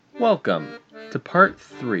Welcome to part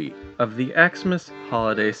 3 of the Xmas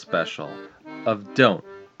Holiday Special of Don't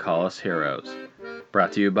Call Us Heroes,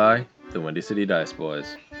 brought to you by the Windy City Dice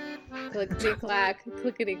Boys. Clickety-clack,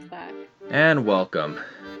 clickety-clack. And welcome.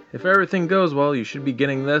 If everything goes well, you should be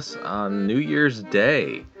getting this on New Year's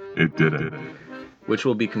Day. It didn't. Which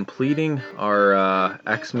will be completing our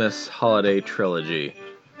Xmas Holiday Trilogy.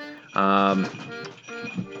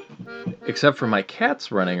 Except for my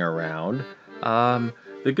cats running around.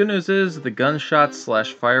 The good news is the gunshots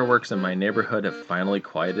 / fireworks in my neighborhood have finally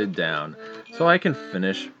quieted down, so I can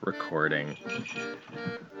finish recording.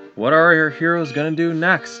 What are our heroes gonna do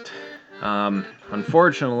next?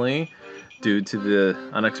 Unfortunately, due to the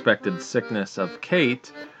unexpected sickness of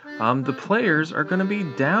Kate, the players are gonna be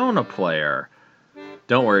down a player.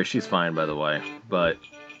 Don't worry, she's fine, by the way, but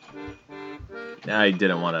I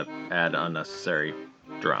didn't want to add unnecessary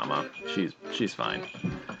drama. She's fine.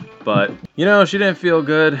 But, she didn't feel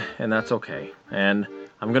good, and that's okay. And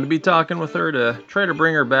I'm going to be talking with her to try to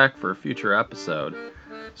bring her back for a future episode.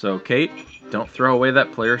 So, Kate, don't throw away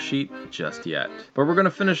that player sheet just yet. But we're going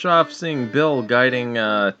to finish off seeing Bill guiding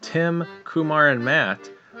Tim, Kumar, and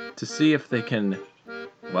Matt to see if they can,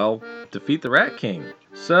 defeat the Rat King.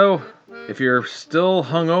 So, if you're still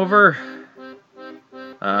hungover,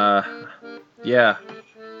 yeah,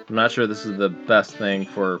 I'm not sure this is the best thing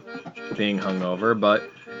for being hungover, but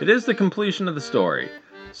it is the completion of the story.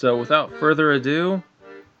 So without further ado,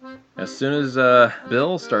 as soon as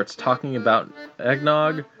Bill starts talking about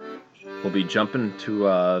eggnog, we'll be jumping to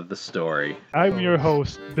the story. I'm your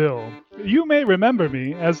host, Bill. You may remember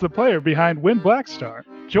me as the player behind Win Blackstar.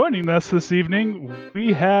 Joining us this evening,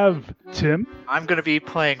 we have Tim. I'm going to be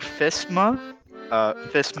playing Fistma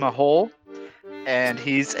Hole, and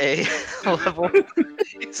he's a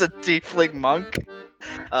he's a tiefling monk,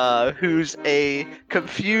 who's a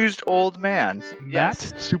confused old man. Matt,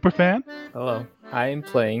 superfan. Hello, I'm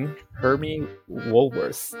playing Hermie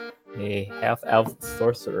Woolworth, a half-elf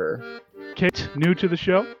sorcerer. Kate, new to the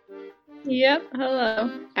show. Yep,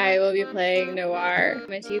 hello. I will be playing Noir.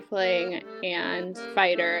 I'm a tiefling and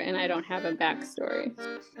fighter, and I don't have a backstory.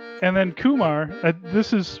 And then Kumar,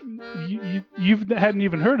 this is, you hadn't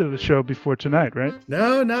even heard of the show before tonight, right?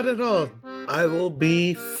 No, not at all. I will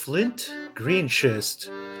be Flint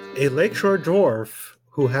Greenschist, a lakeshore dwarf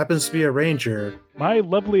who happens to be a ranger. My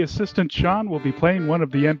lovely assistant Sean will be playing one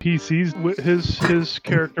of the NPCs. His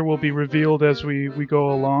character will be revealed as we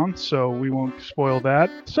go along, so we won't spoil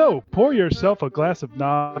that. So, pour yourself a glass of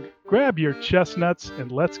nog, grab your chestnuts,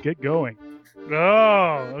 and let's get going.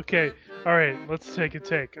 Oh, okay. All right, let's take a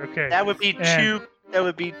take. Okay. That would be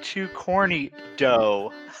too corny,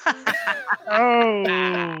 dough.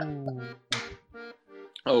 Oh.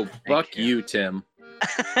 Oh, buck you, Tim.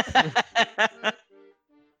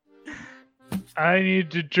 I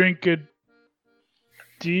need to drink a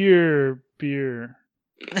deer beer.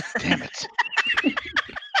 Damn it.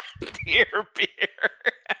 Deer beer.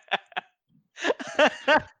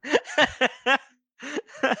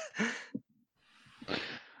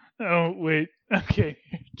 Oh, wait. Okay.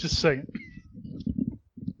 Just a second.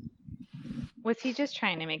 Was he just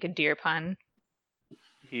trying to make a deer pun?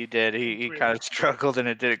 He did. He kind of struggled and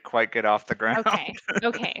it didn't quite get off the ground.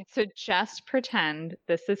 Okay. So just pretend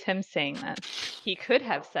this is him saying this. He could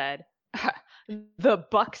have said, the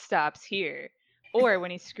buck stops here. Or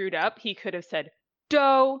when he screwed up, he could have said,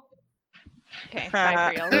 dough. Okay,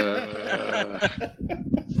 bye for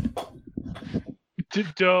real.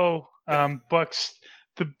 Dough. Bucks.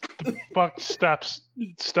 The buck stops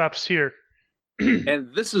here.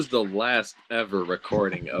 And this is the last ever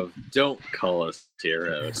recording of Don't Call Us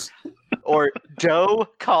Heroes. Or Doe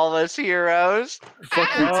Call Us Heroes. Fuck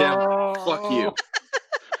you, Tim. Fuck you.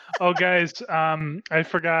 Oh, guys, I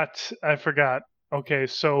forgot. Okay,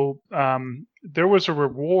 so there was a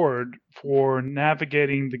reward for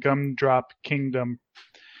navigating the Gumdrop Kingdom.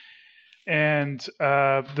 And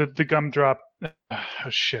the Gumdrop... Oh,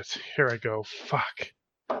 shit. Here I go. Fuck.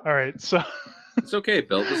 All right, so... It's okay,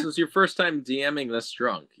 Bill. This is your first time DMing this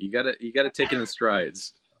drunk. You gotta take it in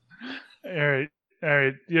strides. All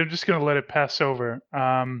right. You're just gonna let it pass over.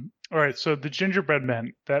 All right. So the gingerbread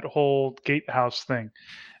men, that whole gatehouse thing.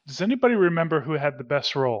 Does anybody remember who had the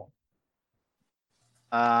best roll?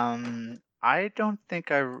 I don't think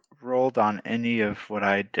I rolled on any of what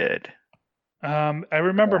I did. I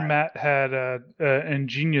remember Matt had an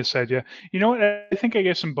ingenious idea. You know what? I think I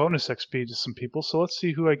gave some bonus XP to some people, so let's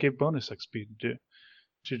see who I gave bonus XP to.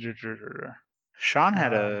 Sean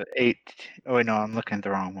had a 8. Oh, wait, no, I'm looking at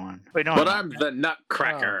the wrong one. Wait, no. But I'm the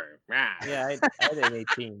Nutcracker. Yeah, I had an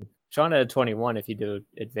 18. Sean had a 21 if you do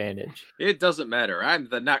advantage. It doesn't matter. I'm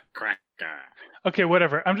the Nutcracker. Okay,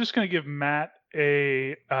 whatever. I'm just going to give Matt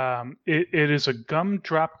a. It is a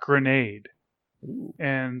gumdrop grenade,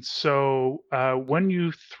 and so when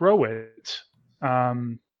you throw it,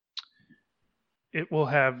 it will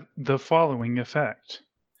have the following effect: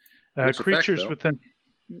 Which effect, creatures though? within.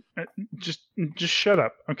 Just shut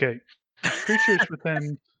up. Okay, creatures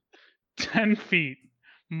within 10 feet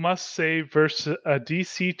must save versus a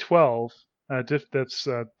DC 12. That's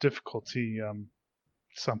difficulty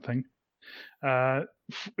something.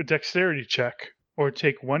 Dexterity check or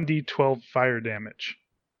take 1d12 fire damage.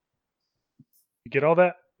 You get all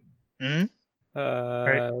that? Hmm?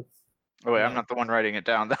 Uh, Oh wait, I'm Yeah. not the one writing it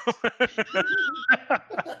down though.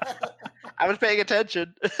 I was paying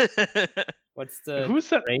attention. what's the Who's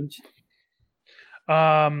that? range?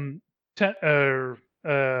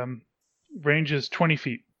 Range is 20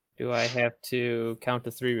 feet. Do I have to count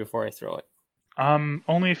to 3 before I throw it?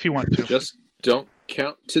 Only if you want to. Just don't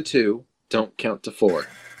count to 2. Don't count to 4.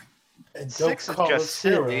 And don't 6 is call just us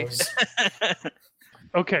silly. heroes.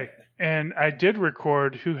 Okay, and I did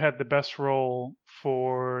record who had the best roll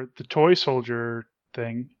for the toy soldier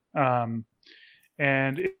thing.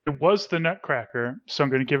 And it was the Nutcracker, so I'm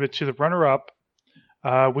going to give it to the runner-up,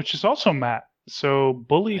 which is also Matt. So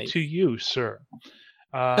bully Nice. to you, sir.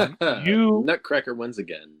 You Nutcracker wins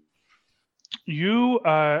again.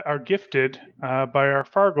 are gifted by our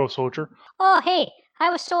Fargo soldier. Oh, hey, I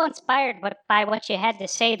was so inspired by what you had to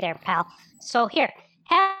say there, pal. So here,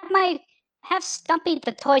 have Stumpy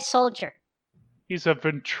the toy soldier. He's a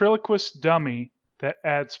ventriloquist dummy that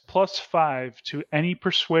adds +5 to any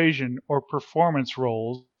persuasion or performance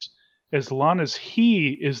rolls as long as he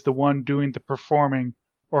is the one doing the performing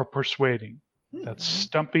or persuading. That's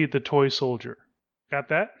Stumpy the toy soldier. Got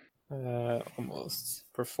that? Almost.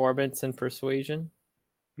 Performance and persuasion.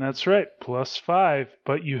 That's right, +5,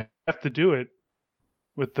 but you have to do it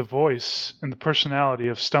with the voice and the personality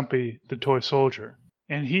of Stumpy the toy soldier.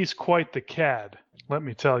 And he's quite the cad, let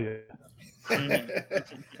me tell you.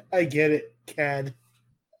 I get it, Cad.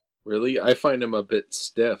 Really? I find him a bit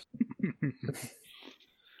stiff.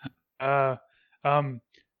 I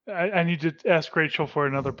need to ask Rachel for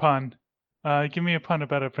another pun. Give me a pun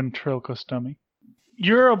about a ventriloquist dummy.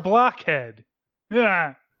 You're a blockhead.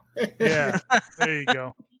 Yeah. Yeah. There you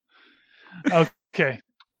go. Okay.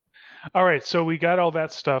 All right. So we got all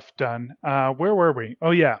that stuff done. Where were we?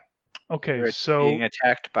 Oh yeah. Okay. We're So being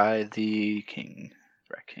attacked by the king.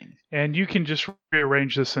 Rat King. and you can just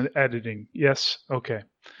rearrange this in editing. Yes. Okay.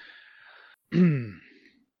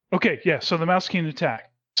 Okay. Yeah. So the Mouse King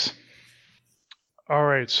attacks. All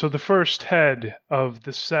right. So the first head of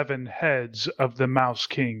the 7 heads of the Mouse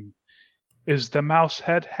King is the Mouse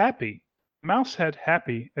Head Happy. Mouse Head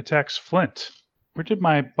Happy attacks Flint. Where did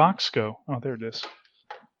my box go? Oh, there it is.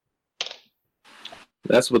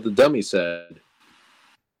 That's what the dummy said.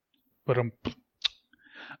 But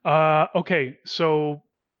okay, so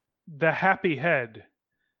the Happy Head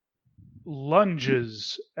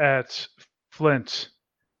lunges at Flint,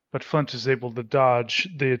 but Flint is able to dodge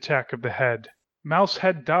the attack of the head. Mouse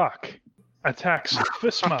Head Doc attacks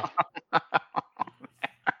Fisma.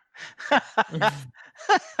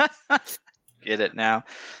 Get it now.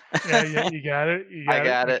 Yeah, you got it. I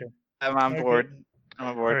got it. Okay. I'm on Okay. board. I'm on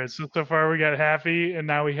All board. right, so far we got Happy, and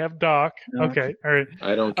now we have Doc. Yeah. Okay, all right.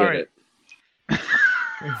 I don't All get right.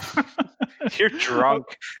 it. You're drunk.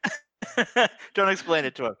 Don't explain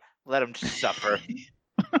it to him. Let him suffer.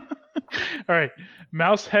 All right,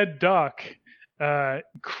 Mouse Head Doc,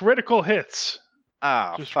 critical hits.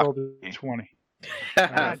 Oh, Just fuck. rolled a 20.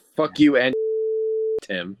 Fuck you and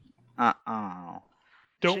Tim. Uh-oh.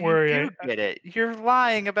 Don't So worry. You do get it. You're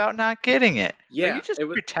lying about not getting it. Are Yeah, you just it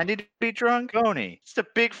was- pretending to be drunk? Phony. It's a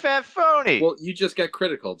big fat phony. Well, you just got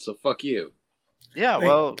critical, so fuck you. yeah, Like,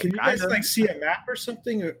 well, can you guys kinda. like see a map or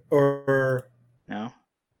something, or No.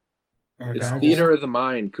 It's no? theater of the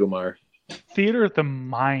mind, Kumar. Theater of the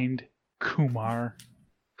Mind, Kumar.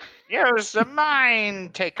 Here's the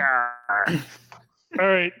mind taker. All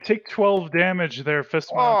right, take 12 damage there,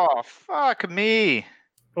 Fistma. Oh, fuck me.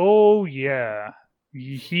 Oh yeah,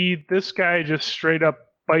 this guy just straight up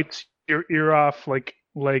bites your ear off like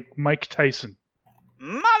Mike Tyson.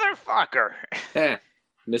 Motherfucker. Heh.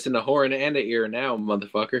 Missing a horn and an ear now,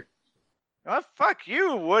 motherfucker. Well, fuck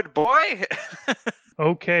you, wood boy.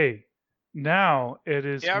 Okay, now it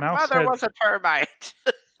is Your Mouse mother Head. was a termite.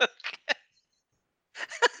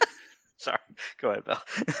 Sorry. Go ahead, Bill.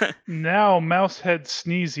 Now Mousehead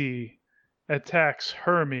Sneezy attacks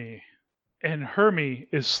Hermie, and Hermie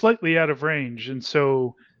is slightly out of range, and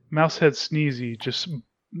so Mousehead Sneezy just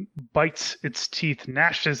bites its teeth,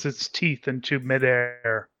 gnashes its teeth into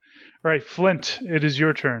midair. All right, Flint, it is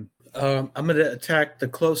your turn. I'm gonna attack the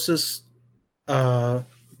closest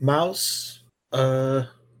mouse. Oh,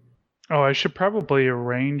 I should probably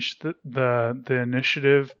arrange the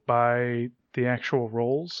initiative by the actual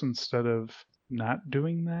rolls instead of not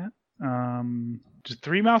doing that. Did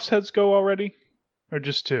 3 mouse heads go already, or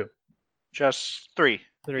just 2? Just 3.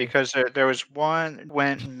 3. Because there was one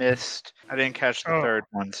went and missed. I didn't catch the Oh. third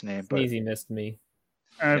one's name, but Sneezy missed me.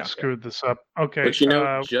 I've Yeah. screwed this up. Okay. But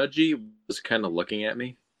Judgy was kind of looking at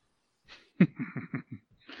me.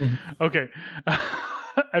 Okay.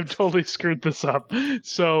 I've totally screwed this up.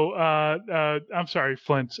 So, I'm sorry,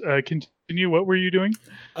 Flint. Continue. What were you doing?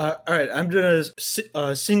 All right, I'm gonna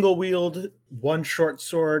single wield one short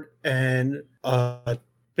sword and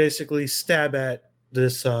basically stab at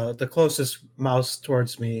this the closest mouse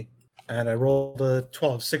towards me, and I rolled a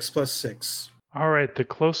 12, 6 plus 6. All right. The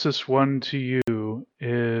closest one to you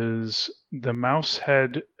is the mouse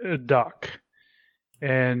head duck.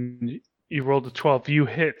 And you rolled a 12. You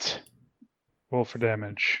hit. Roll for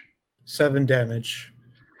damage. 7 damage.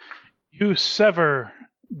 You sever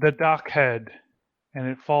the dock head, and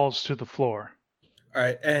it falls to the floor. All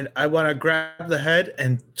right, and I want to grab the head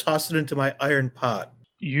and toss it into my iron pot.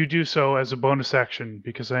 You do so as a bonus action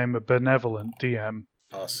because I am a benevolent DM.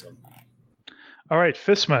 Awesome. All right,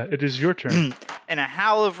 Fisma, it is your turn. in a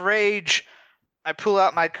howl of rage, I pull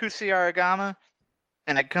out my Kusarigama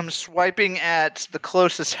and I come swiping at the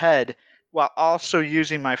closest head while also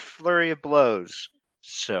using my flurry of blows.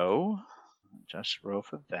 So, just roll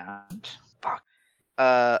for that. Fuck.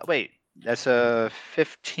 Wait, that's a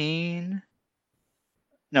 15.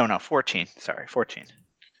 No, 14. Sorry, 14.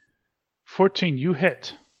 14, you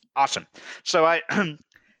hit. Awesome. So I, do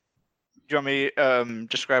you want me to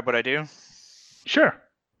describe what I do? Sure.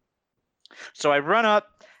 So I run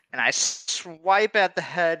up and I swipe at the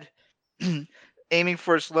head, aiming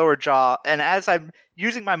for its lower jaw. And as I'm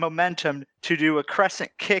using my momentum to do a crescent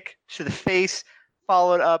kick to the face,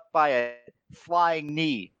 followed up by a flying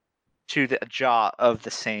knee to the jaw of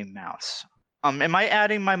the same mouse. Am I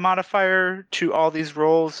adding my modifier to all these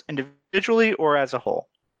rolls individually or as a whole?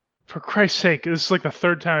 For Christ's sake, this is like the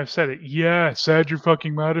third time I've said it. Yes, add your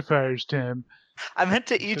fucking modifiers, Tim. I meant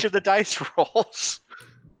to each of the dice rolls.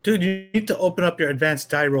 Dude, you need to open up your advanced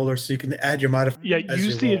die roller so you can add your modifier. Yeah,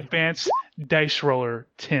 use the advanced dice roller,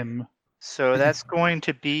 Tim. So that's going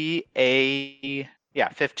to be a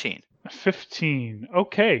 15. 15.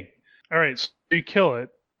 Okay. All right. So you kill it.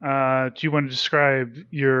 Do you want to describe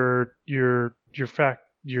your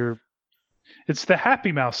It's the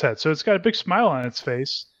happy mouse head, so it's got a big smile on its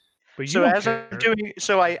face. But you So don't as care. I'm doing,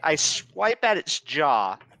 so I swipe at its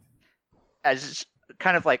jaw, as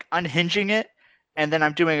kind of like unhinging it, and then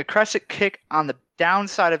I'm doing a crescent kick on the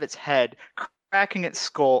downside of its head, cracking its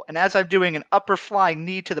skull. And as I'm doing an upper flying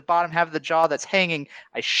knee to the bottom half of the jaw that's hanging,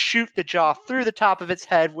 I shoot the jaw through the top of its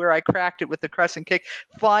head where I cracked it with the crescent kick,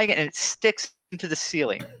 flying it, and it sticks into the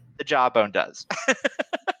ceiling. The jawbone does.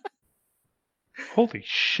 Holy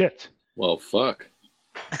shit. Well, fuck.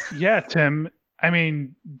 Yeah, Tim. I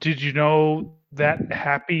mean, did you know that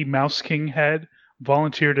Happy Mouse King head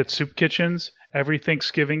volunteered at soup kitchens every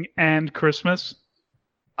Thanksgiving and Christmas?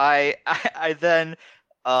 I then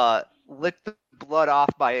lick the blood off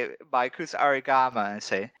my Kusarigama and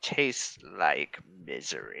say, tastes like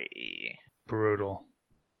misery. Brutal.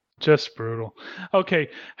 Just brutal. Okay,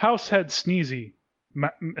 Househead Sneezy.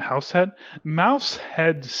 Househead?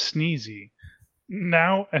 Mousehead Sneezy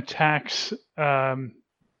now attacks...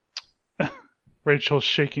 Rachel's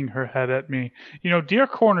shaking her head at me. You know, Deer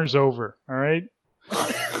Corner's over, all right?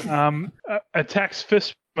 Attacks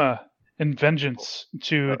Fisma in vengeance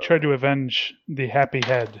to try to avenge the happy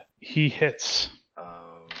head. He hits.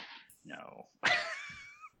 Oh, no.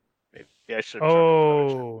 Maybe I should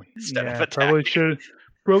Oh, instead of yeah, attacking.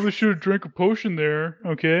 probably should have drank a potion there.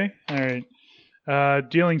 Okay, all right.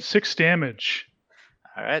 Dealing 6 damage.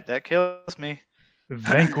 All right, that kills me.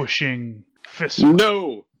 Vanquishing Fisma.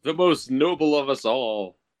 No! The most noble of us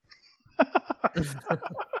all.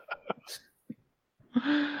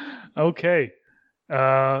 Okay.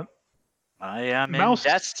 I am Mouse-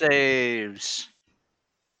 in death saves.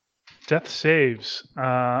 Death saves. All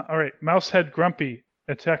right. Mousehead Grumpy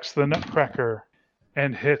attacks the Nutcracker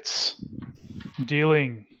and hits,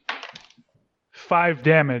 dealing 5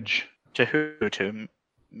 damage. To who? To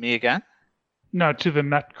me again? No, to the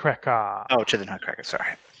Nutcracker. Oh, to the Nutcracker,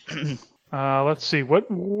 sorry. Let's see.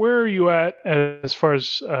 Where are you at as far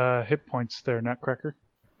as hit points there, Nutcracker?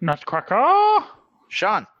 Nutcracker?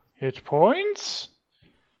 Sean. Hit points?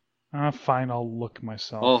 Fine, I'll look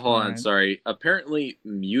myself. Oh, hold on. Alright. Sorry. Apparently,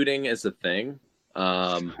 muting is a thing.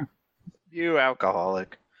 You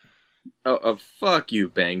alcoholic. Oh, fuck you,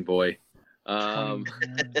 Bang Boy. Joke's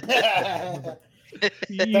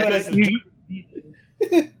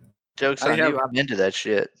I on have- you. I'm into that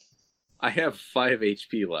shit. I have 5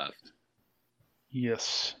 HP left.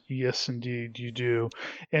 Yes, indeed, you do.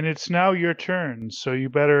 And it's now your turn, so you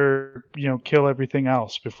better, kill everything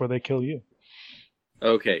else before they kill you.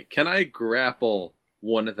 Okay, can I grapple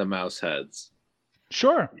one of the mouse heads?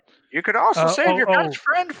 Sure. You could also save oh, your oh. best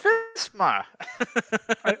friend, Fisma.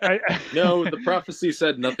 No, the prophecy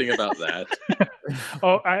said nothing about that.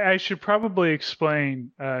 I should probably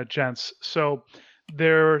explain, gents. So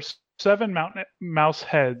there's 7 mouse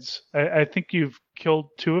heads. I think you've killed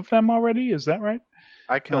 2 of them already. Is that right?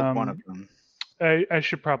 I killed one of them. I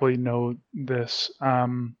should probably know this.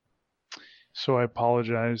 So I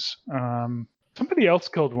apologize. Somebody else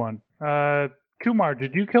killed one. Kumar,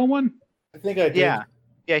 did you kill one? I think I did.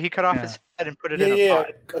 Yeah, he cut off Yeah. his head and put it in a pot.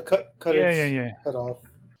 Cut it. Yeah. Cut off.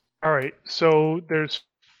 All right. So there's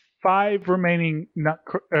 5 remaining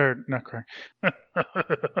nutcracker. All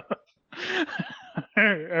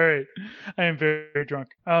right. I am very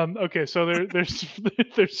drunk. Okay, so there's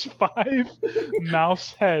 5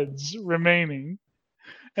 mouse heads remaining,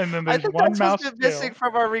 and then I there's think one that's mouse what's been missing tail.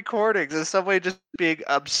 from our recordings is somebody just being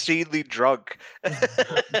obscenely drunk.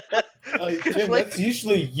 Tim, that's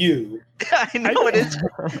usually you. I know it is.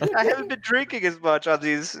 I haven't been drinking as much on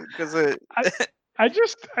these because I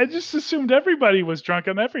just assumed everybody was drunk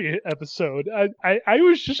on every episode. I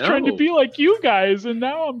was just trying to No. be like you guys, and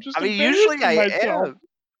now I'm just. I mean, usually I embarrassing myself. am.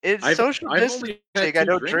 It's I've social only distancing. had I 2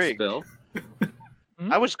 don't drinks, drink. Bill.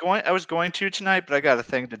 I was going to tonight, but I got a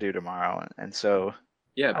thing to do tomorrow, and so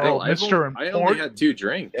Yeah, Oh, Bill, Mr. I only had 2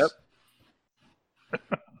 drinks. Yep.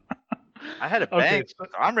 I had a Okay, bang. So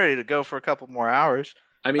I'm ready to go for a couple more hours.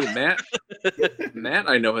 I mean, Matt,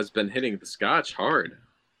 I know, has been hitting the scotch hard.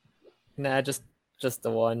 Nah, just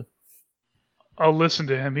the one. Oh, listen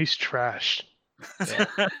to him. He's trashed. Yeah.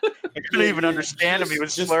 I couldn't even understand him. He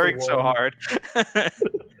was Just the slurring so one. hard.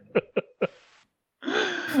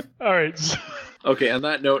 All right. So, Okay, on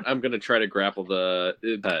that note, I'm going to try to grapple the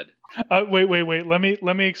head. wait. Let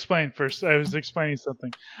me explain first. I was explaining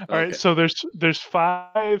something. All right. Okay. So there's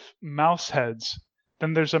 5 mouse heads.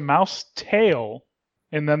 Then there's a mouse tail,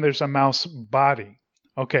 and then there's a mouse body.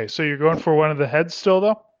 Okay. So you're going for one of the heads still,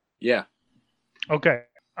 though. Yeah. Okay.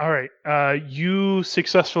 All right. You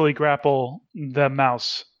successfully grapple the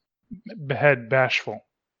mouse head, Bashful.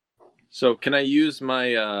 So can I use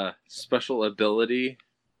my special ability?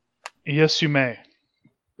 Yes, you may.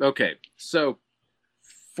 Okay, so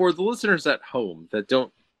for the listeners at home that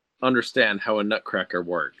don't understand how a nutcracker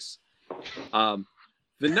works, the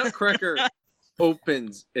nutcracker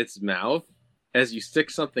opens its mouth as you stick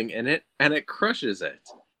something in it, and it crushes it.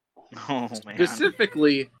 Oh man.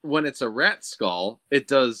 Specifically, when it's a rat skull, it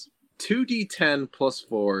does 2d10 plus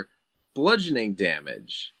 4 bludgeoning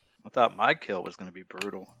damage. I thought my kill was going to be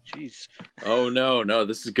brutal. Jeez. Oh no,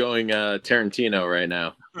 this is going Tarantino right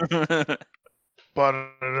now.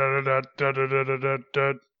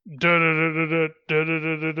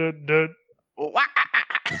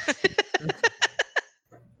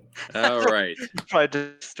 All right. I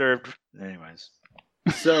disturbed. Anyways,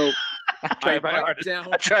 So I I tried my bite hardest.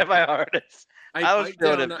 down. I tried my hardest. I was bite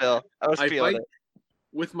feeling down it, Bill. I was I feeling bite it.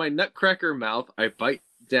 with my nutcracker mouth. I bite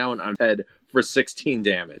down on head for 16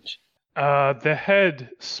 damage. The head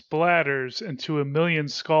splatters into a million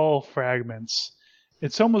skull fragments.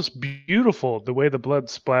 It's almost beautiful the way the blood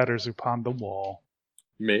splatters upon the wall.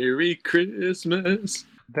 Merry Christmas.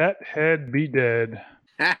 That head be dead.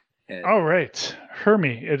 Head. All right,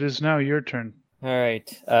 Hermie, it is now your turn. All right.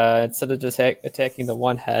 Instead of just attacking the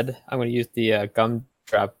one head, I'm going to use the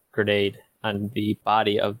gumdrop grenade on the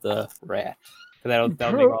body of the rat. That'll make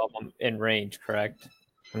all of them in range, correct?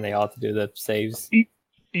 And they all have to do the saves.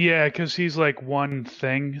 Yeah, because he's like one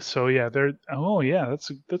thing. So yeah, they're. Oh yeah,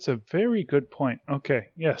 that's a very good point. Okay,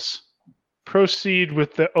 yes. Proceed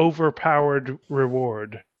with the overpowered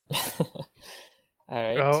reward. All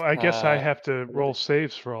right. Oh, I guess I have to roll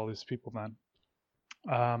saves for all these people then.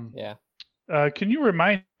 Yeah. Can you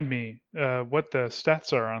remind me what the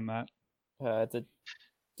stats are on that? It's a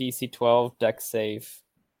DC 12 dex save.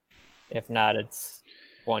 If not, it's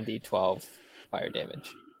 1d12 fire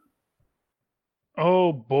damage.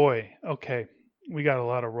 Oh boy. Okay, we got a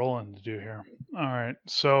lot of rolling to do here. All right.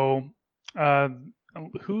 So,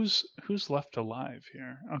 who's left alive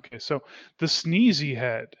here? Okay. So the sneezy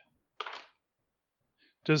head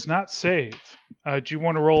does not save. Do you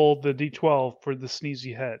want to roll the d12 for the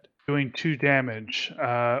sneezy head? Doing 2 damage.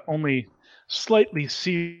 Only slightly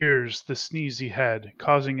sears the sneezy head,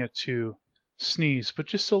 causing it to sneeze, but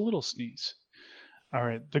just a little sneeze. All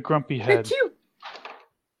right, the grumpy head.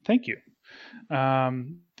 Thank you.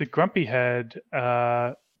 The grumpy head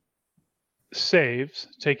saves,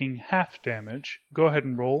 taking half damage. Go ahead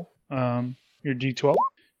and roll your d12,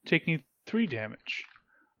 taking 3 damage.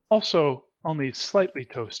 Also, only slightly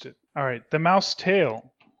toasted. All right, the mouse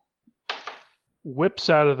tail whips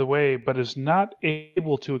out of the way, but is not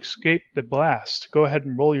able to escape the blast. Go ahead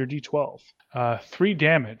and roll your d12. 3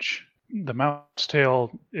 damage. The mouse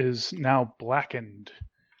tail is now blackened.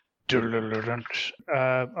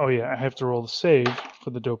 Oh yeah, I have to roll the save for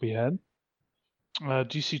the dopey head.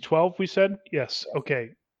 DC 12, we said? Yes, okay.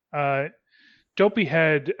 Dopey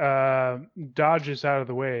head dodges out of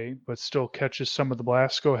the way, but still catches some of the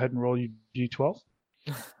blast. Go ahead and roll your d12.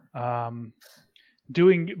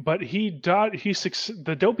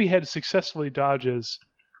 The dopey head successfully dodges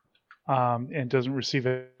and doesn't receive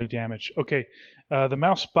any damage. Okay, the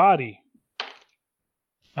mouse body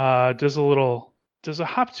does a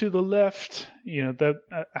hop to the left. You know that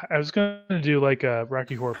I was going to do like a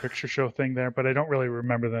Rocky Horror Picture Show thing there, but I don't really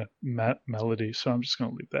remember the melody, so I'm just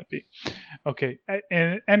going to leave that be. Okay,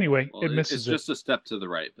 and anyway, it misses. It's just a step to the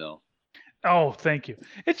right, Bill. Oh, thank you.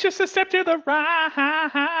 It's just a step to the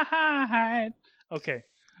right. Okay.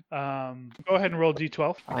 Go ahead and roll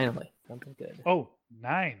d12. Finally, something good. Oh,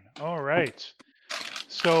 9. All right.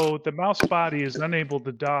 So the mouse body is unable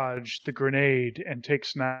to dodge the grenade and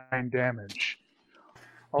takes 9 damage.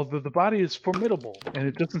 Although the body is formidable and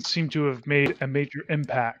it doesn't seem to have made a major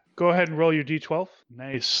impact. Go ahead and roll your d12.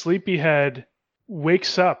 Nice. Sleepyhead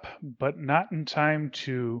wakes up, but not in time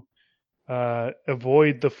to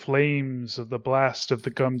avoid the flames of the blast of the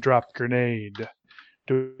gumdrop grenade,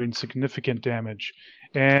 doing significant damage.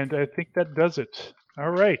 And I think that does it.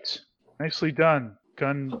 All right. Nicely done.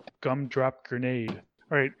 Gumdrop grenade.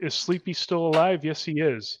 All right. Is Sleepy still alive? Yes, he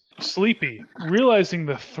is. Sleepy, realizing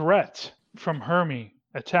the threat from Hermie,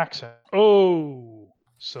 attacks him. Oh,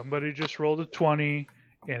 somebody just rolled a 20,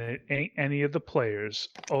 and it ain't any of the players.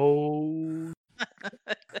 Oh.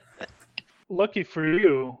 Lucky for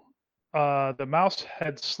you, the mouse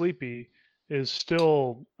head Sleepy is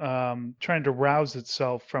still trying to rouse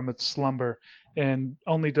itself from its slumber and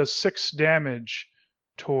only does 6 damage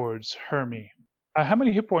towards Hermie. How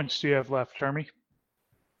many hit points do you have left, Hermie?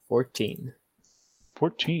 14.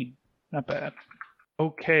 14. Not bad.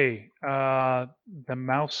 Okay. The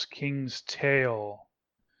Mouse King's tail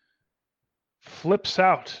flips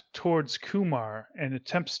out towards Kumar and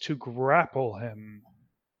attempts to grapple him.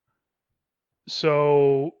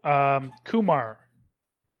 So, Kumar,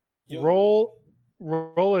 roll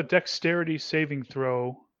a dexterity saving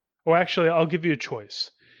throw. Oh, actually, I'll give you a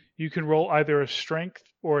choice. You can roll either a strength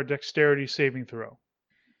or a dexterity saving throw.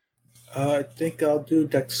 I think I'll do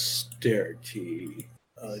dexterity.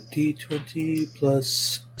 D20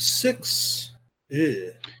 plus 6.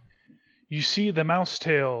 Ew. You see the mouse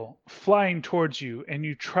tail flying towards you, and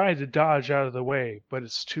you try to dodge out of the way, but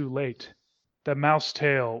it's too late. The mouse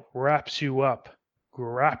tail wraps you up,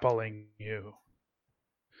 grappling you.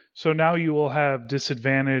 So now you will have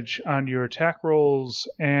disadvantage on your attack rolls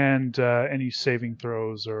and any saving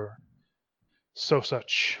throws or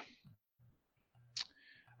such.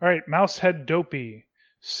 All right, Mousehead Dopey,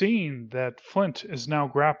 seeing that Flint is now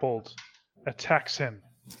grappled, attacks him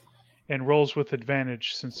and rolls with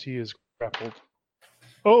advantage since he is grappled.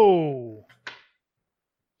 Oh!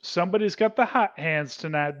 Somebody's got the hot hands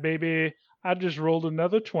tonight, baby. I just rolled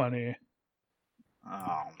another 20.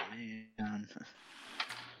 Oh, man.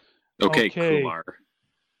 Okay. Kumar.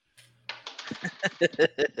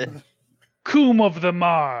 Coom of the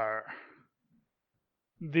Mar.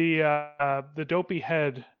 The dopey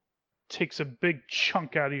head takes a big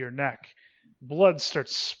chunk out of your neck. Blood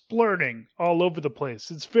starts splurting all over the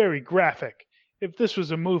place. It's very graphic. If this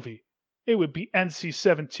was a movie, it would be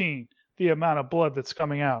NC-17, the amount of blood that's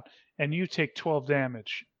coming out, and you take 12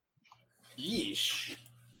 damage. Yeesh.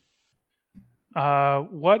 How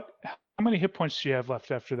many hit points do you have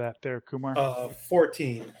left after that there, Kumar?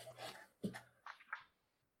 14.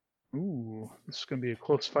 Ooh, this is going to be a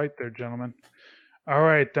close fight there, gentlemen. All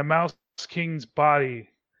right, the Mouse King's body,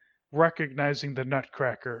 recognizing the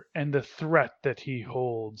Nutcracker and the threat that he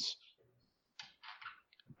holds,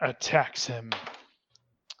 attacks him.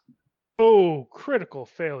 Oh, critical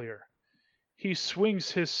failure. He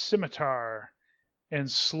swings his scimitar and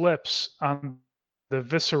slips on the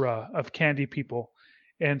viscera of Candy People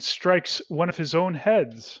and strikes one of his own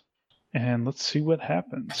heads. And let's see what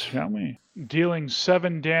happens, shall we? Dealing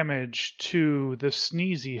 7 damage to the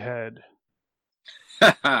Sneezy head.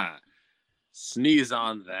 Sneeze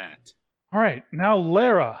on that. All right, now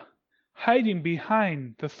Lara, hiding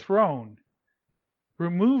behind the throne,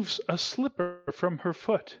 removes a slipper from her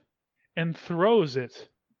foot and throws it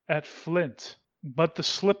at Flint, but the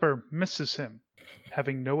slipper misses him,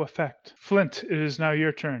 having no effect. Flint, it is now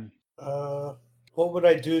your turn. What would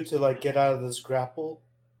I do to like get out of this grapple?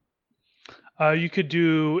 You could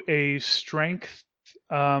do a strength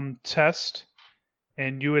test,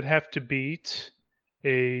 and you would have to beat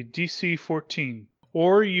a DC 14.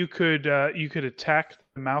 Or you could attack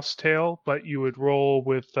the mouse tail, but you would roll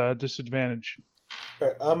with disadvantage.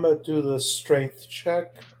 Okay, I'm gonna do the strength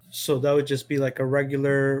check. So that would just be like a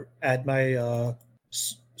regular. Add my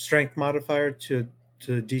strength modifier to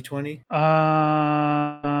D20.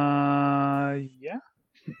 Yeah,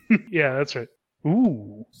 yeah, that's right.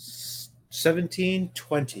 Ooh, 17,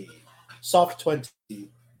 20, soft 20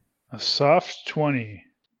 a soft 20.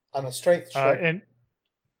 on a strength check. And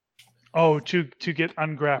to get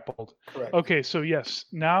ungrappled. Correct. Okay, so yes,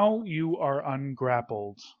 now you are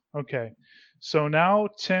ungrappled. Okay, so now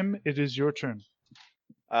Tim, it is your turn.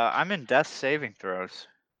 I'm in death saving throws.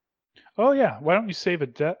 Oh yeah, why don't you save a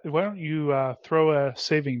death? Why don't you throw a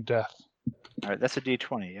saving death? All right, that's a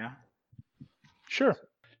D20, yeah. Sure.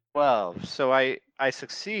 12. So I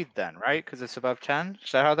succeed then, right? Because it's above 10.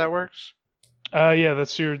 Is that how that works? Yeah,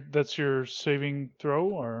 that's your saving throw,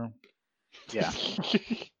 or Yeah.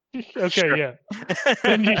 okay, Sure. yeah.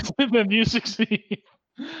 then you succeed.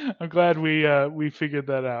 I'm glad we figured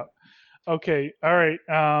that out. Okay, all right.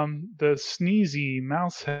 The sneezy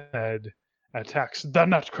mouse head attacks the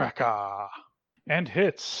Nutcracker and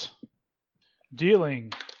hits,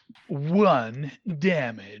 dealing 1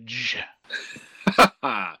 damage.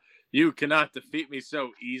 You cannot defeat me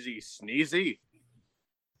so easy, Sneezy.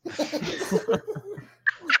 That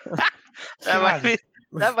might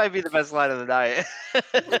be the best line of the night.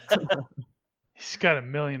 He's got a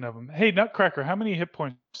million of them. Hey, Nutcracker, how many hit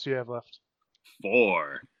points do you have left?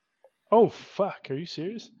 4. Oh, fuck. Are you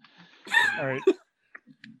serious? All right.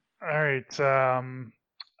 All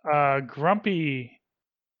right. Grumpy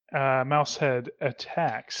Mousehead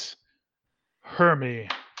attacks Hermie.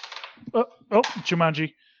 Oh,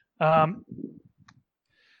 Jumanji.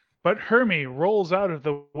 But Hermie rolls out of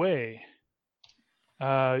the way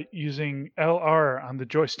using LR on the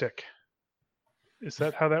joystick. Is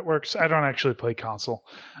that how that works? I don't actually play console.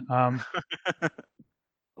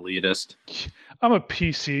 Elitist. I'm a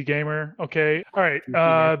PC gamer. Okay. All right.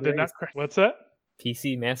 The Nutcracker. What's that?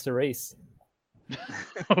 PC Master Race.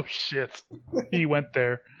 Oh shit. He went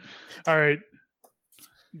there. All right.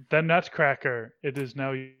 The Nutcracker. It is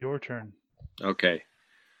now your turn. Okay.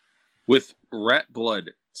 With rat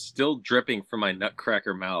blood still dripping from my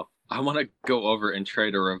Nutcracker mouth, I want to go over and try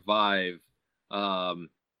to revive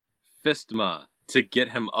Fistma to get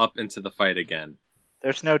him up into the fight again.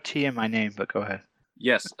 There's no T in my name, but go ahead.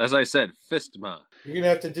 Yes, as I said, Fistma. You're gonna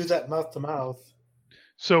have to do that mouth to mouth.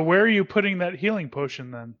 So where are you putting that healing potion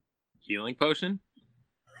then? Healing potion?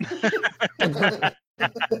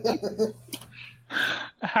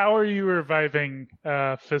 How are you reviving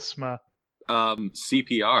Fistma?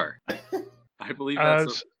 CPR. I believe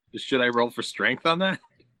that's... Should I roll for strength on that?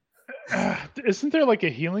 Isn't there like a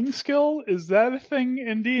healing skill? Is that a thing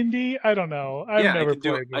in D&D? I don't know. I've never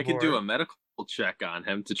played before. I can do a medical check on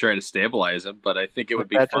him to try to stabilize him, but I think it would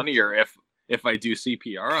be That's funnier if I do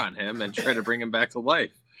CPR on him and try to bring him back to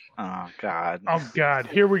life. Oh God. Oh God,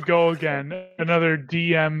 here we go again. Another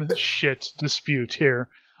DM shit dispute here.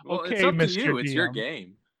 Well, okay, it's up Mr. to you. DM. It's your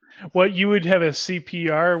game. What, you would have a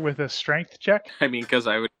CPR with a strength check? I mean, because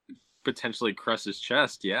I would potentially crush his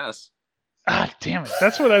chest, yes. Ah, damn it.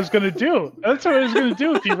 That's what I was going to do. That's what I was going to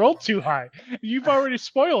do if you rolled too high. You've already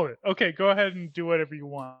spoiled it. Okay, go ahead and do whatever you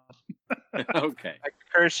want. Okay. I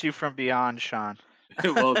curse you from beyond, Sean.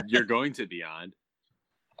 Well, you're going to beyond.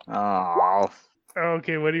 Oh.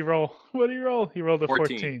 Okay, what do you roll? What do you roll? He rolled a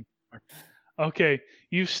 14. Okay,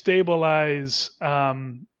 you stabilize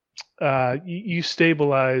you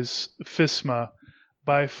stabilize Fistma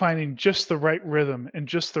by finding just the right rhythm and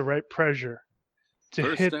just the right pressure to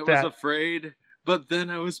First hit I was that. afraid, but then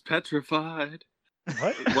I was petrified.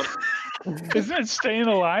 What? Isn't it Staying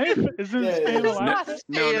Alive? Isn't it Staying Alive?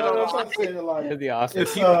 No. It's not Staying Alive. The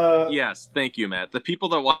Office. Yes, thank you, Matt. The people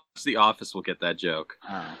that watch The Office will get that joke.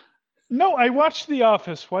 No, I watched The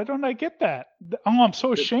Office. Why don't I get that? Oh, I'm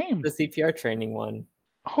so ashamed. The CPR training one.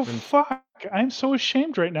 Oh, fuck. I'm so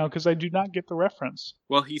ashamed right now because I do not get the reference.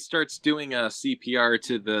 Well, he starts doing a CPR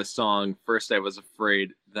to the song First I Was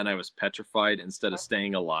Afraid, Then I Was Petrified instead of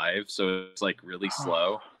Staying Alive, so it's like really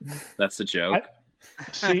slow. That's the joke.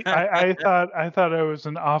 See, I thought I was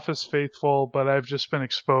an Office faithful, but I've just been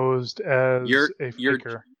exposed as a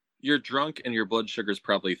faker. You're drunk and your blood sugar's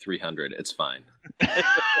probably 300. It's fine. Hey,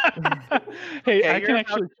 Yeah, I you're can about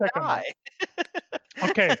actually to check on that. die.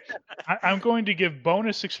 Okay, I'm going to give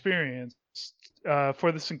bonus experience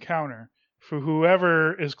for this encounter for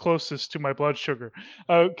whoever is closest to my blood sugar.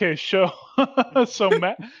 Okay, so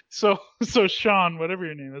Matt, so Sean, whatever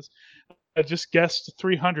your name is, I just guessed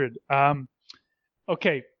 300.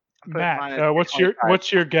 Okay, putting mine Matt, at what's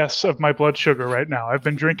 225. your guess of my blood sugar right now? I've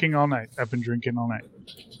been drinking all night.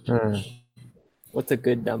 What's a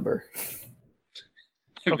good number?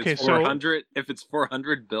 If Okay, it's so- 400, if it's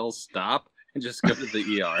 400, Bill, stop and just go to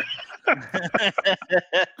the ER.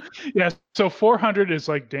 Yeah, so 400 is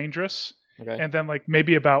like dangerous. Okay. And then like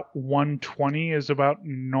maybe about 120 is about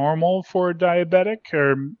normal for a diabetic,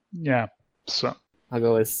 or yeah. So I'll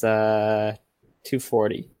go with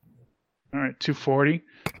 240. all right, 240.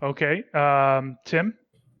 Okay. Tim,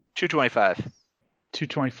 225.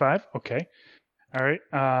 225. Okay. All right.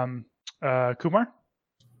 Kumar,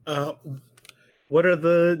 What are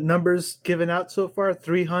the numbers given out so far?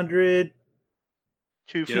 300.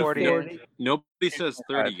 240. 240. Nobody says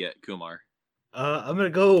 30 yet, Kumar. I'm gonna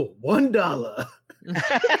go $1.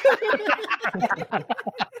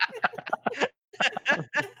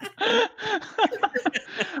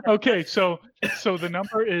 okay, so the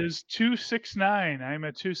number is 269. I'm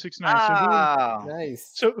at 269. Ah,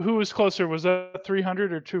 Nice. So who was closer? Was that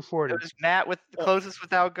 300 or 240? it was Matt with the closest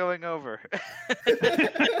without going over.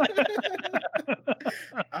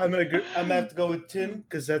 I'm gonna have to go with Tim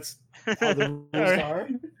because that's how the rules All right. are.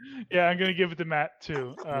 Yeah, I'm gonna give it to Matt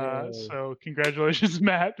too. Yay. So congratulations,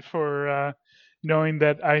 Matt, for knowing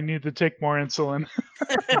that I need to take more insulin.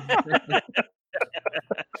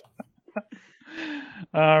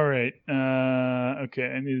 All right. Okay,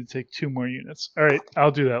 I need to take 2 more units. All right,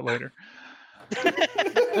 I'll do that later.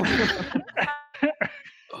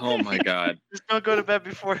 Oh my god. Just don't go to bed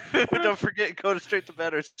before. Don't forget, go straight to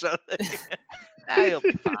bed or something. You'll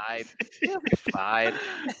be fine. You'll be fine.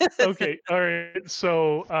 Okay. All right.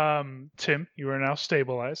 So, Tim, you are now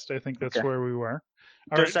stabilized. I think that's Okay. where we were.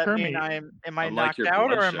 All Does right, that mean Hermie, am I Unlike knocked your out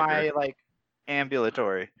blood or am I sugar. like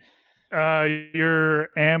ambulatory? you're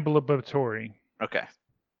ambulatory. Okay.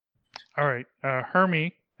 All right,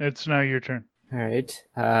 Hermie, it's now your turn. All right.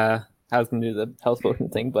 I was gonna do the health potion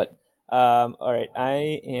thing, but all right.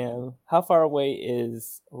 I am. How far away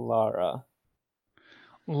is Lara?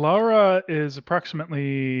 Laura is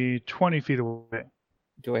approximately 20 feet away.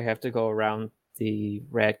 Do I have to go around the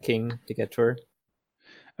Rat King to get to her?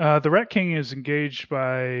 The Rat King is engaged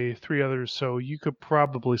by 3 others, so you could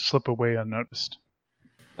probably slip away unnoticed.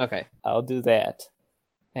 Okay, I'll do that,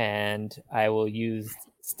 and I will use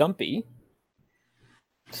Stumpy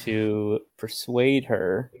to persuade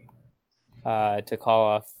her to call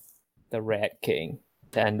off the Rat King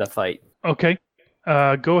to end the fight. Okay.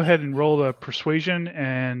 Go ahead and roll the persuasion,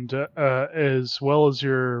 and as well as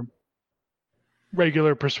your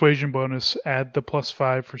regular persuasion bonus, add the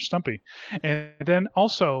 +5 for Stumpy. And then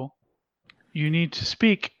also, you need to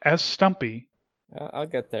speak as Stumpy I'll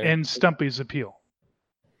get there. in Stumpy's appeal.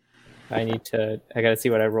 I gotta see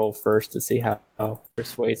what I roll first to see how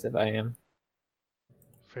persuasive I am.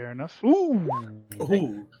 Fair enough. Ooh.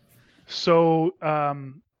 Ooh. So,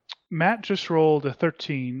 Matt just rolled a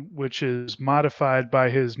 13, which is modified by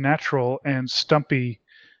his natural and Stumpy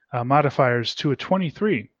modifiers to a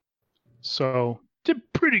 23. So, did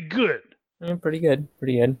pretty good. Pretty good.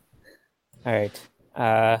 Pretty good. All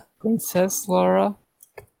right. Princess Laura?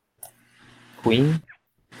 Queen?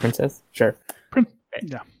 Princess? Sure.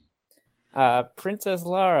 Yeah. Princess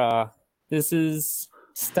Lara, this is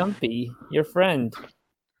Stumpy, your friend.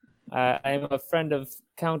 I'm a friend of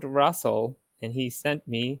Count Russell, and he sent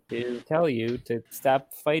me to tell you to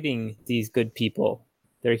stop fighting these good people.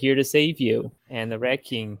 They're here to save you. And the Rat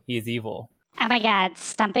King, he is evil. Oh my god,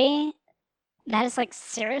 Stumpy? That is like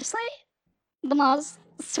seriously the most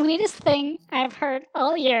sweetest thing I've heard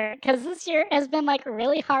all year. Because this year has been like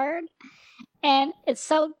really hard. And it's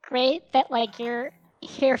so great that like you're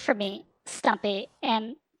here for me, Stumpy.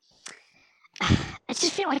 And I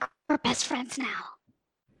just feel like we're best friends now.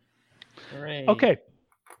 Hooray. Okay.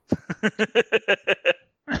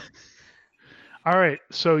 All right.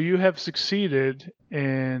 So you have succeeded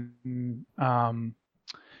in.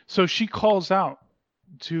 So she calls out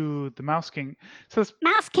to the Mouse King. Says,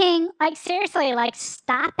 Mouse King, like seriously, like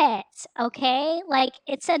stop it, okay? Like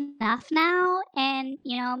it's enough now, and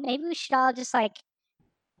maybe we should all just like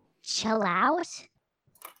chill out.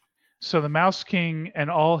 so the Mouse King and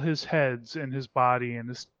all his heads and his body and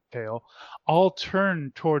his tail all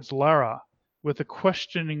turn towards Lara with a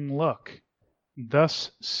questioning look,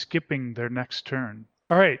 thus skipping their next turn.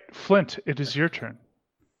 All right, Flint, it is your turn.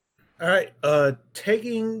 All right.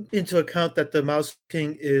 Taking into account that the Mouse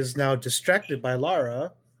King is now distracted by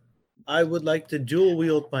Lara, I would like to dual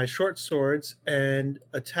wield my short swords and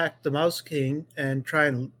attack the Mouse King and try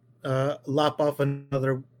and lop off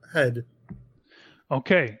another head.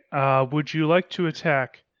 Okay. Would you like to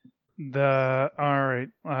attack the? All right.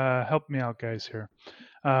 Help me out, guys. Here.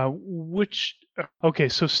 Okay.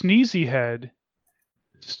 So Sneezy Head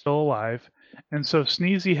is still alive, and so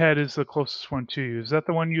Sneezy Head is the closest one to you. Is that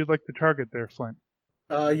the one you'd like to target there, Flint?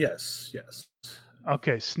 Yes.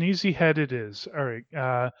 Okay. Sneezy Head it is. All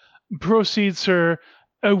right. Proceed, sir,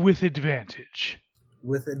 with advantage.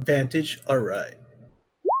 With advantage. All right.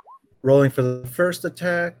 Rolling for the first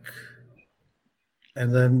attack.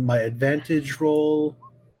 And then my advantage roll.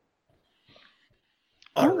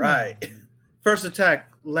 All right. First attack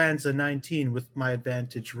lands a 19 with my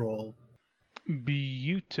advantage roll.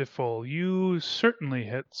 Beautiful. You certainly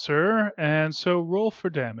hit, sir. And so roll for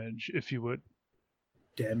damage, if you would.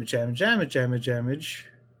 Damage.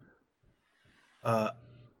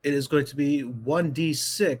 It is going to be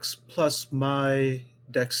 1d6 plus my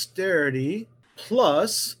dexterity,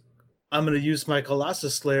 plus I'm going to use my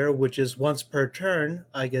Colossus Slayer, which is once per turn.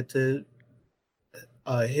 I get to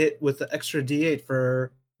hit with the extra d8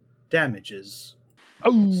 for damages.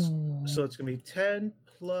 Oh! So it's going to be 10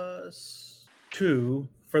 plus 2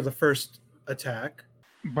 for the first attack.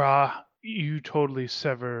 Brah, you totally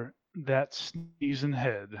sever that sneezing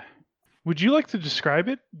head. Would you like to describe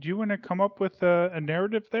it? Do you want to come up with a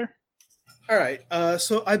narrative there? All right.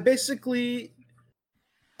 So I basically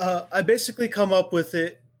come up with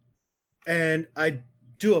it, and I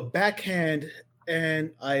do a backhand,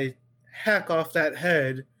 and I hack off that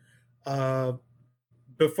head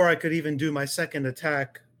before I could even do my second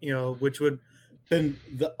attack. Which would then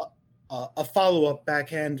a follow-up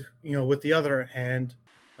backhand. With the other hand.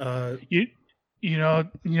 You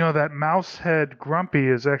know that mouse head Grumpy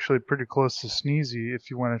is actually pretty close to Sneezy if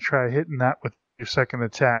you want to try hitting that with your second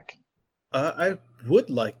attack. I would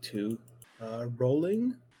like to.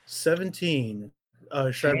 Rolling 17.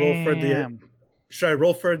 Should I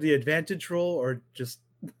roll for the advantage roll or just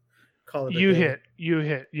call it a day? You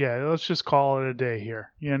hit. Yeah, let's just call it a day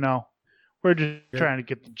here. We're just trying to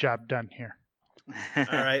get the job done here. All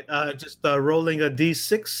right, just rolling a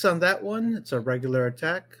d6 on that one. It's a regular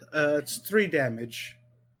attack. It's 3 damage.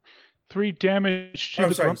 3 damage to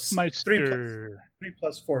the Grumpmeister. 3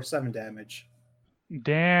 plus 4, 7 damage.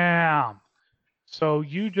 Damn. So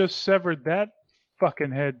you just severed that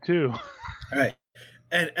fucking head too. All right.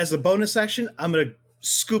 And as a bonus action, I'm going to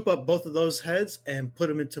scoop up both of those heads and put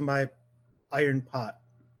them into my iron pot.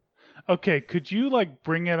 Okay, could you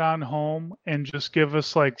bring it on home and just give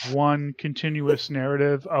us one continuous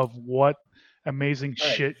narrative of what amazing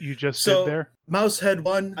shit you just did there? Mouse head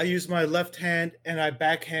 1, I use my left hand and I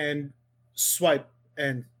backhand swipe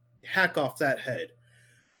and hack off that head.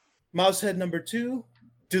 Mouse head number 2,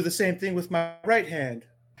 do the same thing with my right hand,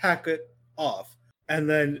 hack it off. And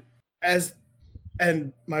then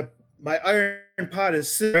my iron pot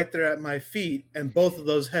is sitting right there at my feet, and both of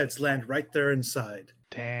those heads land right there inside.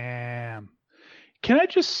 Damn. Can I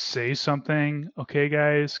just say something? Okay,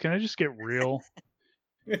 guys, can I just get real?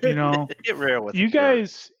 Get real with you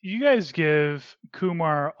guys give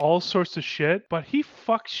Kumar all sorts of shit, but he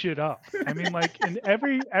fucks shit up. I mean, and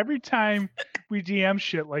every time we DM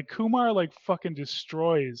shit, Kumar fucking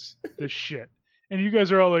destroys the shit. And you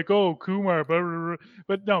guys are all like, "Oh, Kumar," blah, blah, blah.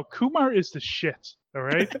 But no, Kumar is the shit. All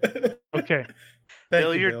right? Okay.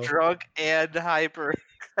 Bill, you're drunk and hyper.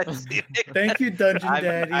 Thank you, Dungeon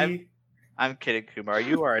Daddy. I'm kidding, Kumar.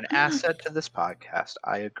 You are an asset to this podcast.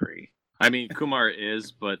 I agree. I mean, Kumar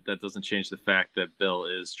is, but that doesn't change the fact that Bill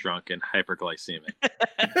is drunk and hyperglycemic.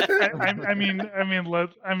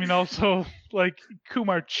 I mean, also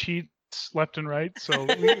Kumar cheats left and right. So,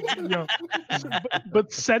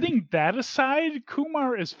 but setting that aside,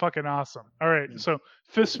 Kumar is fucking awesome. All right, so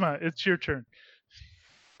Fisma, it's your turn.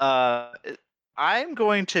 I'm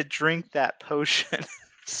going to drink that potion.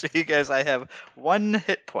 So you guys, I have 1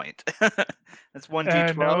 hit point. That's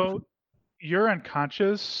 1d12. No, you're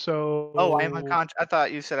unconscious, so... Oh, I am unconscious. I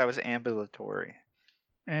thought you said I was ambulatory.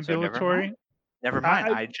 Ambulatory? So never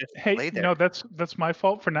mind. I just lay there. No, that's my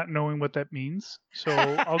fault for not knowing what that means. So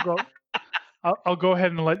I'll go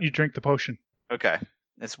ahead and let you drink the potion. Okay.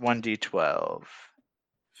 It's 1d12.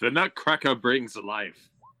 The Nutcracker brings life.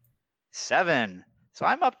 7. So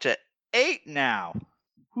I'm up to 8 now.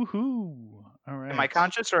 Woohoo! All right. Am I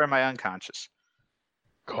conscious or am I unconscious?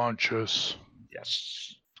 Conscious.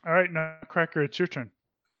 Yes. All right, Nutcracker, it's your turn.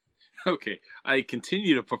 Okay, I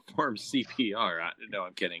continue to perform CPR. No,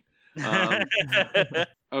 I'm kidding.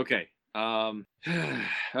 Okay,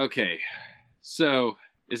 Okay. So,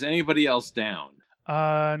 is anybody else down?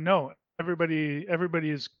 No, everybody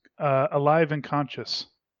is alive and conscious,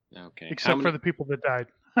 Okay. except for the people that died.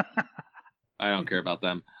 I don't care about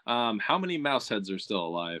them. How many mouse heads are still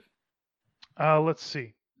alive? Let's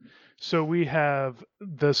see. So we have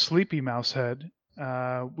the sleepy mouse head.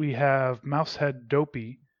 We have mouse head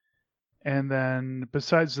Dopey. And then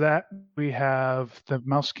besides that, we have the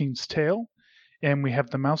Mouse King's tail, and we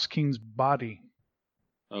have the Mouse King's body.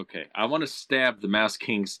 Okay. I want to stab the Mouse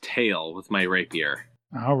King's tail with my rapier.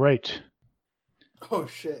 All right. Oh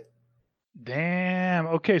shit. Damn.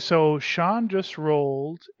 Okay, so Sean just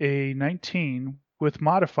rolled a 19 with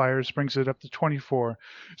modifiers, brings it up to 24.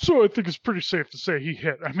 So I think it's pretty safe to say he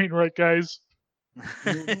hit. I mean, right, guys?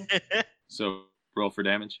 So, roll for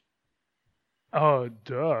damage. Oh,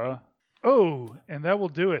 duh. Oh, and that will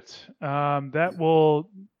do it. That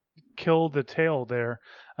will kill the tail there.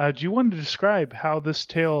 Do you want to describe how this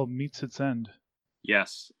tail meets its end?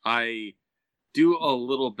 Yes. I do a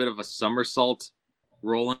little bit of a somersault,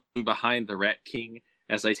 rolling behind the Rat King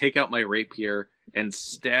as I take out my rapier and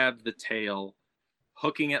stab the tail,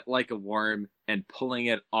 hooking it like a worm and pulling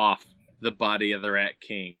it off the body of the Rat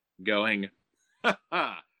King, going, "Ha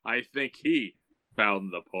ha! I think he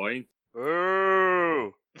found the point."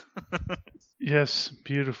 Ooh. Yes,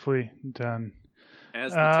 beautifully done.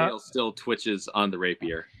 As the tail still twitches on the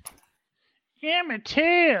rapier. Yeah, my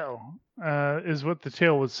tail, is what the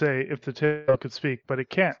tail would say if the tail could speak, but it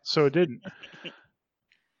can't, so it didn't.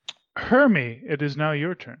 Hermie, it is now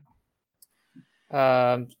your turn.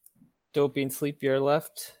 Dopey and Sleepy are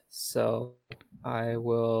left, so I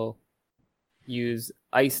will use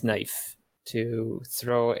Ice Knife to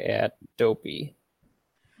throw at Dopey.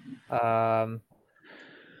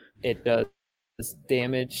 It does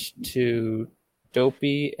damage to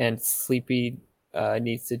Dopey, and Sleepy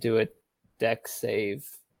needs to do a dex save.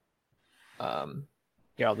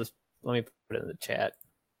 Here, let me put it in the chat.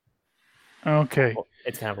 Okay.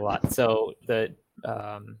 It's kind of a lot. So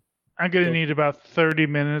I'm going to need about 30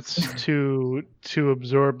 minutes to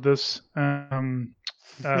absorb this.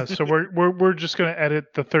 So we're just going to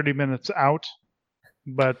edit the 30 minutes out.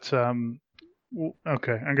 But okay,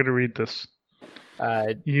 I'm going to read this.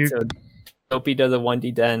 So Dopey does a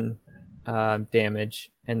 1d10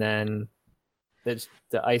 damage, and then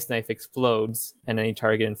the ice knife explodes, and any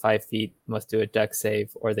target in 5 feet must do a dex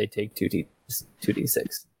save, or they take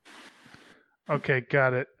 2d6. Okay,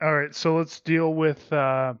 got it. All right, so let's deal with.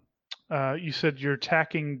 You said you're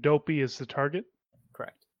attacking Dopey as the target?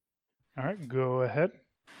 Correct. All right, go ahead.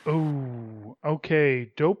 Oh, okay.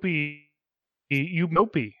 Dopey.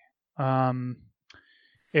 Dopey.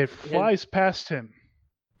 It flies past him.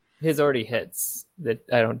 His already hits. That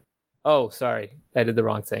I don't. Oh, sorry. I did the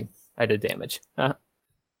wrong thing. I did damage. Come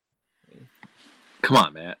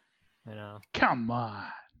on, Matt. I know. Come on.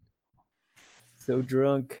 So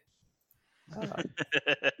drunk.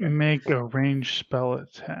 Make a ranged spell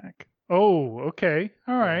attack. Oh, okay.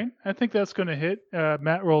 All right. I think that's going to hit.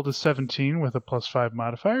 Matt rolled a 17 with a +5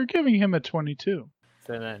 modifier, giving him a 22.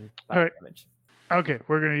 So then 5 damage. Okay,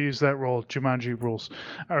 we're going to use that roll. Jumanji rules.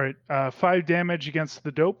 All right. 5 damage against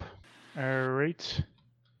the dope. All right.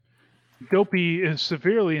 Dopey is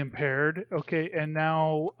severely impaired. Okay, and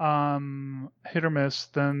now hit or miss.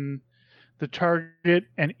 Then the target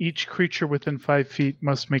and each creature within 5 feet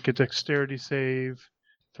must make a dexterity save,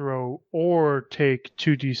 throw, or take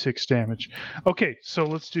 2d6 damage. Okay, so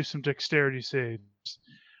let's do some dexterity saves.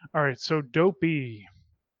 All right, so Dopey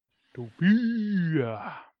has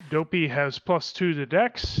 +2 to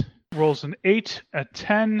dex, rolls an 8, a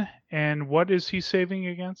 10, and what is he saving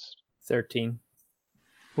against? 13.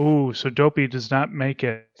 Ooh, so Dopey does not make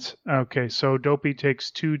it. Okay, so Dopey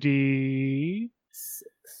takes 2d. 6.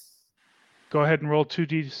 Go ahead and roll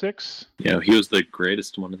 2d6. You know, he was the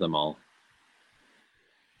greatest one of them all.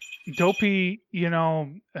 Dopey,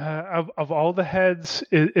 of all the heads,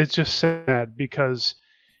 it's just sad because,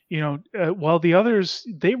 while the others,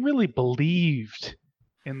 they really believed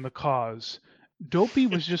in the cause, Dopey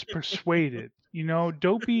was just persuaded.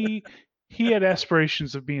 Dopey, he had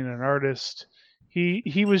aspirations of being an artist.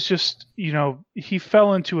 He was just, he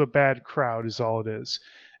fell into a bad crowd is all it is.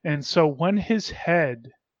 And so when his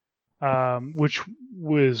head, which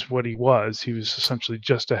was what he was essentially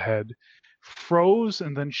just a head, froze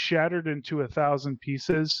and then shattered into 1,000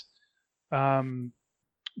 pieces.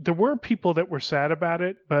 There were people that were sad about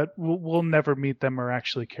it, but we'll never meet them or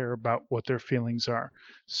actually care about what their feelings are.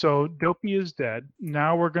 So Dopey is dead.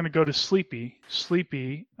 Now we're going to go to Sleepy.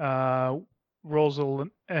 Sleepy rolls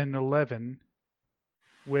an 11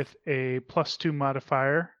 with a +2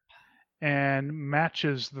 modifier, and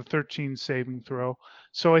matches the 13 saving throw.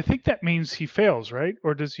 So I think that means he fails, right?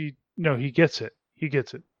 Or does he? No, he gets it. He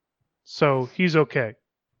gets it. So he's okay.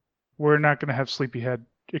 We're not going to have Sleepyhead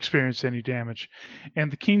experience any damage.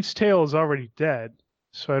 And the King's Tail is already dead,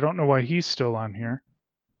 so I don't know why he's still on here.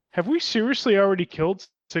 Have we seriously already killed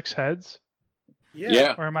 6 heads?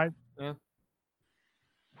 Yeah. Or am I? Yeah.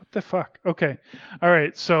 What the fuck? Okay. All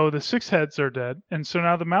right. So the 6 heads are dead. And so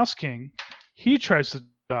now the Mouse King, he tries to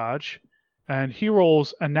dodge and he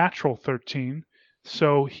rolls a natural 13.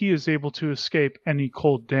 So he is able to escape any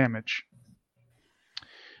cold damage.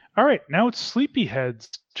 All right. Now it's Sleepyhead's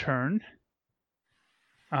turn.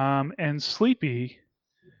 And Sleepy,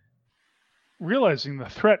 realizing the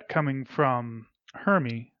threat coming from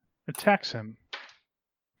Hermie, attacks him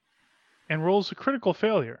and rolls a critical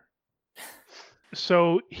failure.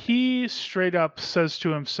 So he straight up says to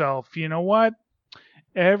himself, you know what?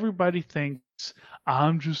 Everybody thinks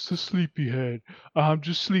I'm just a sleepyhead. I'm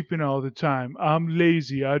just sleeping all the time. I'm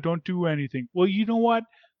lazy. I don't do anything. Well, you know what?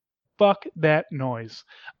 Fuck that noise.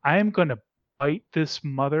 I am going to bite this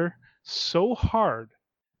mother so hard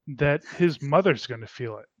that his mother's going to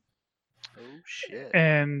feel it. Oh shit.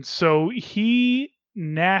 And so he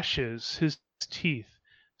gnashes his teeth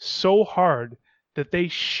so hard that they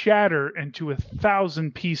shatter into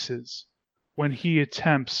 1,000 pieces when he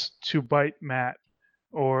attempts to bite Matt,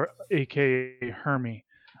 or aka Hermie.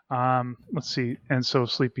 Let's see. And so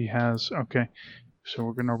Sleepy has, okay. So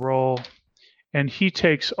we're going to roll. And he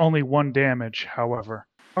takes only 1 damage, however.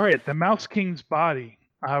 All right, the Mouse King's body,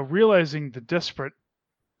 realizing the desperate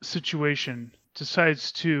situation,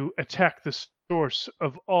 decides to attack the source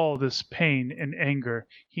of all this pain and anger.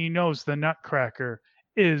 He knows the Nutcracker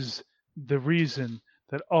is the reason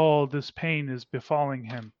that all this pain is befalling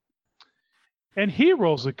him. And he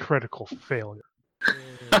rolls a critical failure.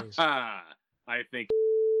 I think.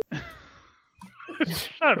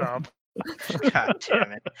 Shut up. God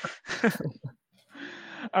damn it.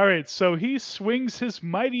 All right, so he swings his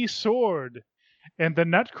mighty sword, and the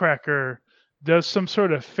Nutcracker does some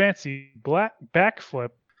sort of fancy backflip.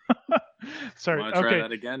 Sorry. Want to try Okay.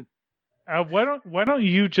 that again? Why don't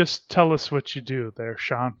you just tell us what you do there,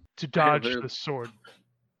 Sean, to dodge literally- the sword?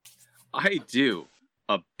 I do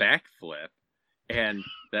a backflip, and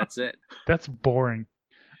that's it. That's boring.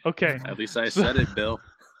 Okay. At least I said it, Bill.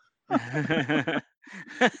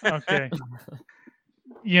 Okay.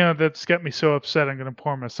 You know, that's got me so upset I'm gonna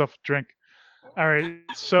pour myself a drink. All right,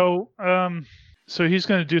 so so he's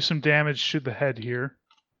gonna do some damage to the head here.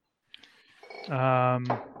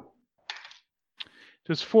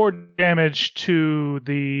 Just 4 damage to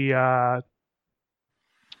the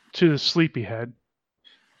sleepy head.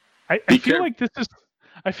 I feel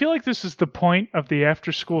like this is the point of the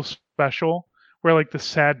after school special where like the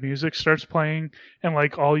sad music starts playing and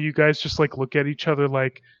like all you guys just like look at each other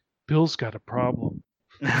like Bill's got a problem.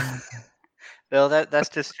 Bill, that's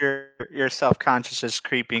just your self-consciousness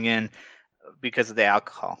creeping in because of the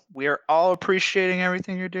alcohol. We are all appreciating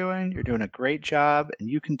everything you're doing. You're doing a great job, and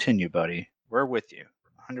you continue, buddy. We're with you,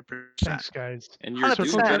 100%. Thanks, guys. And you're doing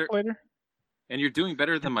 100%. better. Later. And you're doing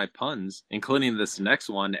better than my puns, including this next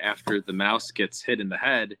one. After the mouse gets hit in the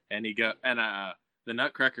head, and the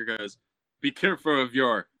Nutcracker goes, "Be careful of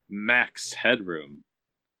your max headroom."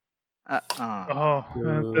 That's a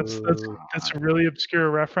really obscure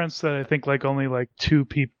reference that I think like only like 2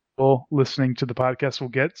 people listening to the podcast will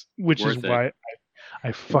get, which is Worth it. why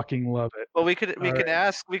I fucking love it. Well, we could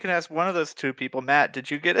ask one of those 2 people. Matt,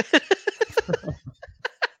 did you get it?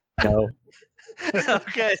 No.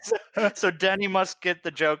 Okay, so Denny must get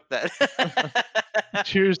the joke then.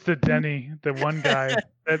 Cheers to Denny, the one guy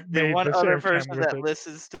that The made one this other airtime person worth that it.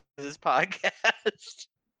 listens to this podcast.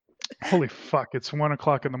 Holy fuck! It's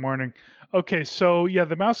 1:00 in the morning. Okay, so yeah,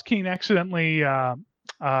 the Mouse King accidentally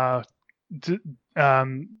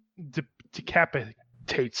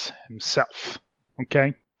decapitates himself.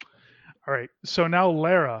 Okay. All right. So now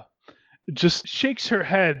Lara just shakes her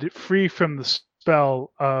head free from the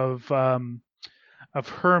spell of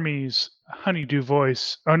Hermie's honeydew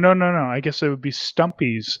voice. Oh no! I guess it would be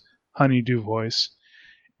Stumpy's honeydew voice,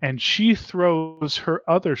 and she throws her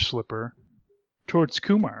other slipper towards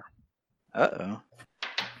Kumar. Uh-oh.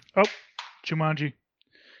 Oh, Jumanji.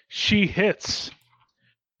 She hits.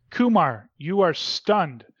 Kumar, you are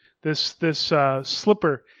stunned. This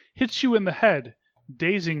slipper hits you in the head,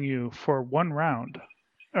 dazing you for 1 round.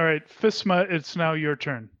 All right, Fisma, it's now your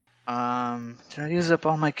turn. Did I use up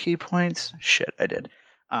all my key points? Shit, I did.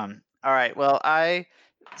 All right. Well, I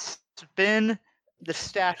spin the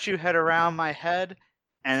statue head around my head,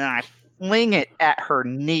 and then I fling it at her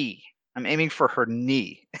knee. I'm aiming for her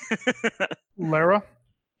knee. Lara?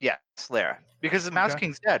 Yes, Lara. Because the Mouse Okay.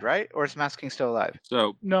 King's dead, right? Or is Mouse King still alive?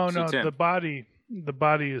 So No, So, Tim. the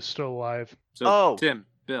body is still alive. Oh. Tim,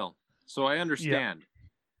 Bill. So I understand.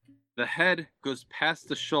 The head goes past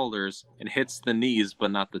the shoulders and hits the knees,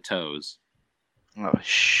 but not the toes. Oh,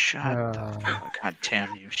 shut the fuck. God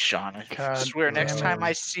damn you, Sean. I God swear next damn time it.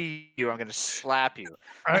 I see you, I'm going to slap you.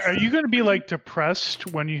 Are you going to be like depressed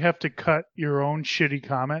when you have to cut your own shitty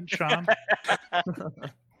comment, Sean?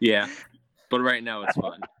 Yeah, but right now it's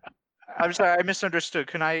fun. I'm sorry, I misunderstood.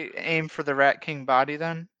 Can I aim for the Rat King body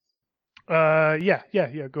then? Yeah.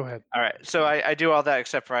 Go ahead. All right, so I do all that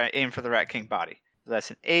except for I aim for the Rat King body.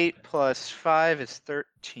 That's an 8 plus 5 is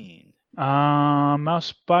 13.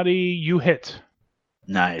 Mouse body, you hit.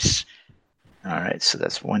 Nice. All right, so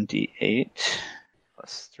that's 1d8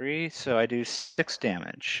 plus 3, so I do 6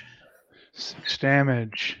 damage. 6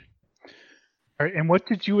 damage. All right, and what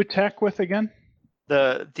did you attack with again?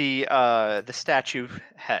 The statue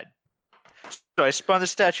head. So I spun the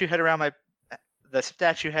statue head around the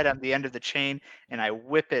statue head on the end of the chain, and I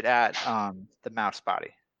whip it at the mouse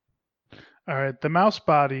body. All right, the mouse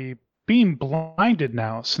body, being blinded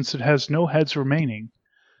now since it has no heads remaining,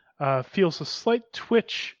 feels a slight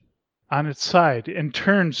twitch on its side and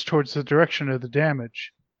turns towards the direction of the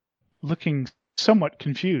damage, looking somewhat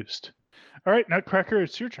confused. All right, Nutcracker,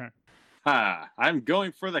 it's your turn. Ha! I'm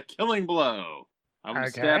going for the killing blow. I'm gonna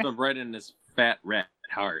stab him right in his fat rat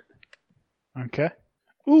heart. Okay.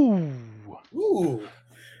 Ooh. Ooh.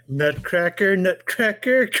 Nutcracker,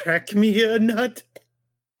 crack me a nut.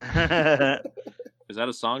 Is that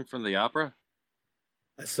a song from the opera?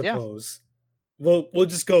 I suppose. We'll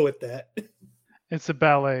just go with that. It's a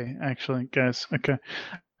ballet, actually, guys. Okay.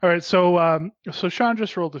 All right, so Sean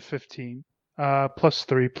just rolled a 15, plus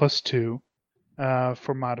 3, plus 2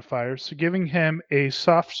 for modifiers, so giving him a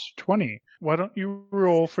soft 20. Why don't you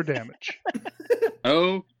roll for damage?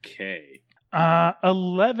 Okay.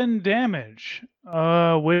 11 damage,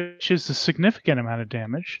 which is a significant amount of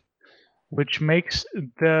damage, which makes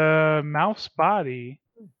the mouse body,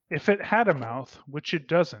 if it had a mouth, which it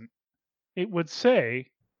doesn't, it would say,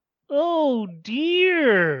 "Oh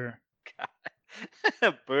dear."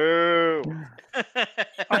 Boo.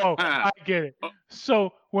 Oh, I get it.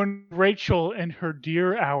 So when Rachel in her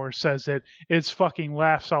dear hour says it, it's fucking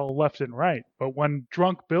laughs all left and right. But when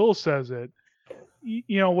drunk Bill says it,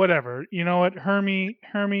 you know, whatever. You know what, Hermie,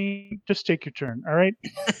 just take your turn, all right?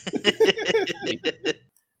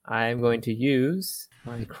 I'm going to use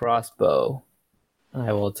my crossbow.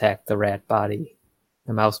 I will attack the rat body.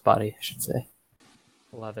 The mouse body, I should say.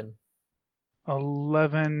 11.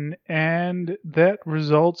 11, and that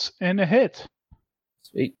results in a hit.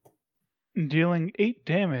 Sweet. Dealing 8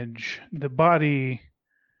 damage. The body,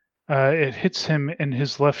 it hits him in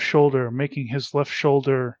his left shoulder, making his left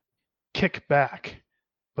shoulder kick back,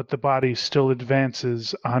 but the body still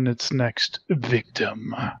advances on its next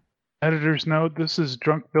victim. Editor's note, this is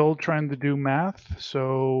Drunk Bill trying to do math,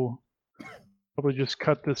 so probably just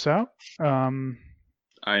cut this out. I'm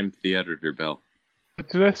the editor, Bill. What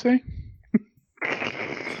did I say?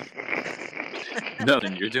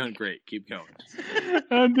 Nothing. You're doing great. Keep going.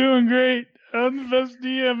 I'm doing great. I'm the best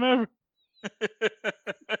DM ever.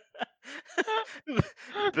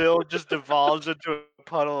 Bill just devolves into a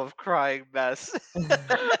puddle of crying mess.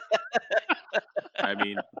 I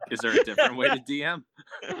mean, is there a different way to DM?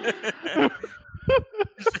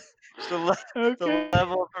 The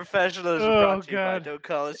level of professionalism brought to you by Don't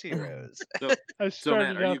Call Us Heroes. I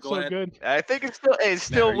started Matt, are you out so glad? good. I think it's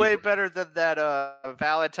still way better than that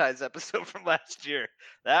Valentine's episode from last year.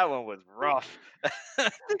 That one was rough. I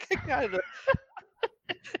think I kind of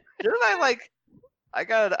didn't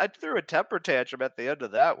I threw a temper tantrum at the end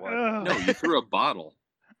of that one. No, you threw a bottle.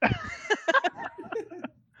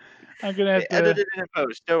 I'm gonna have to edit it in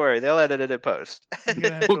post. Don't worry, they'll edit it in post. We'll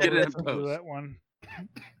get it in listen to post. that one.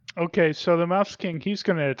 Okay, so the Mouse King, he's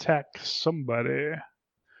gonna attack somebody.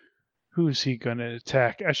 Who's he gonna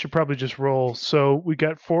attack? I should probably just roll. So we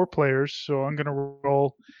got 4 players, so I'm gonna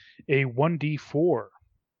roll a 1d4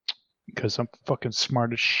 because I'm fucking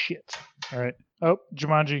smart as shit. All right. Oh,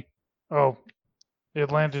 Jumanji. Oh,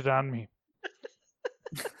 it landed on me.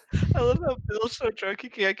 I love how Bill's so drunk he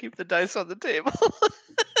can't keep the dice on the table.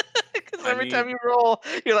 Because every time you roll,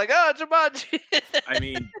 you're like, "Oh, Jumanji." I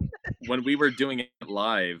mean, when we were doing it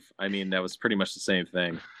live, I mean, that was pretty much the same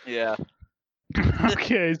thing. Yeah.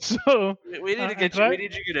 Okay, so we need to get you. We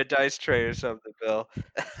need you to get a dice tray or something, Bill.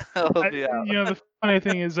 Help me out. You know, the funny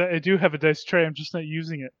thing is that I do have a dice tray. I'm just not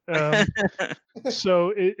using it.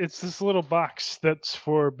 So it's this little box that's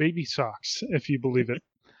for baby socks, if you believe it.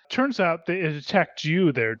 Turns out that it attacked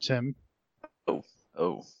you there, Tim. Oh.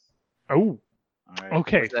 Oh. All right.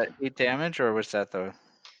 Okay. Was that 8 damage or was that the?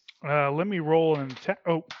 Let me roll and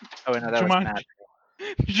oh, Oh, no, that was Jumanji.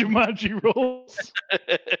 Jumanji rolls.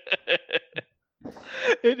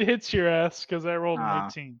 It hits your ass because I rolled an Aw.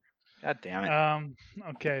 18. God damn it.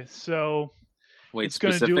 Okay, so Wait, It's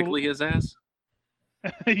gonna do- specifically his ass?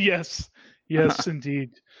 yes,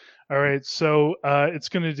 indeed. All right, so it's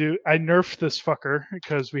gonna do. I nerfed this fucker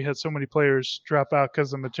because we had so many players drop out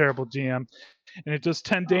because I'm a terrible GM, and it does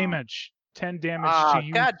 10 damage. 10 damage to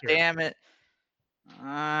you. God sir. damn it.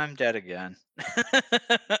 I'm dead again.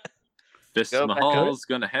 Fist Go back Mahal's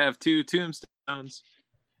gonna have 2 tombstones.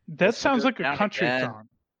 That Let's sounds go like a down country again. song.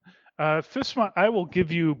 Fistma, I will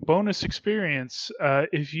give you bonus experience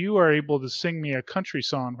if you are able to sing me a country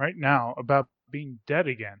song right now about being dead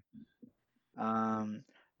again.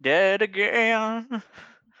 Dead again.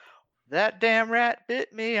 That damn rat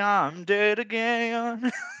bit me. I'm dead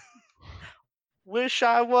again. Wish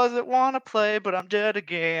I wasn't wanna play, but I'm dead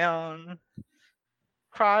again.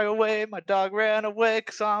 Cry away, my dog ran away,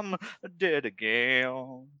 'cause I'm dead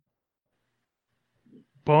again.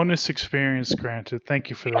 Bonus experience granted. Thank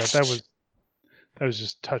you for that. That was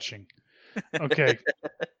just touching. Okay.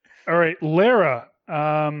 All right, Lara,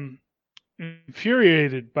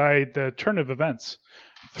 infuriated by the turn of events,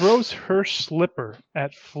 throws her slipper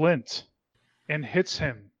at Flint and hits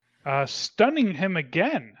him, stunning him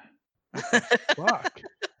again. Fuck.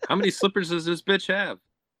 How many slippers does this bitch have?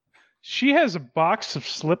 She has a box of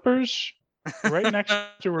slippers right next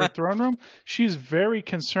to her throne room. She's very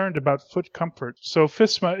concerned about foot comfort. So,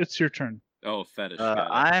 Fistma, it's your turn. Oh, fetish. got it.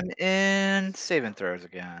 I'm in saving throws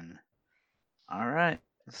again. All right,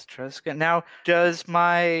 let's try this again. Now, does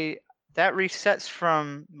that resets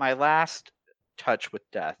from my last touch with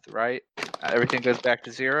death, right? Everything goes back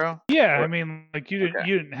to 0. Yeah, Or- I mean, like you Okay.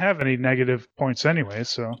 didn't have any negative points anyway,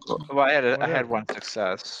 so Well, I had Whatever. 1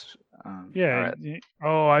 success. yeah. All right.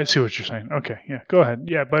 Oh, I see what you're saying. Okay, yeah, go ahead.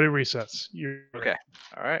 Yeah, but it resets. You're Okay.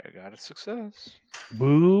 All right, I got a success.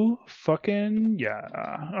 Boo fucking yeah.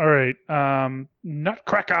 All right,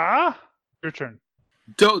 Nutcracker, your turn.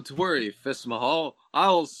 Don't worry, Fist Mahal.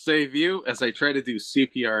 I'll save you as I try to do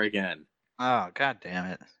CPR again. Oh, god damn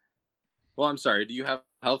it. Well, I'm sorry. Do you have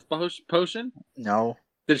health potion? No.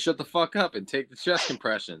 Then shut the fuck up and take the chest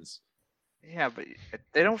compressions. Yeah, but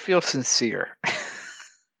they don't feel sincere.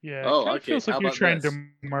 Yeah, Oh, it kind of okay, feels like how you're about trying this? to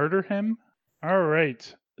murder him. All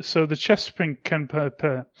right, so the chest take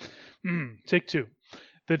 2.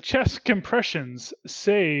 The chest compressions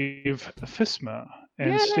save Fistma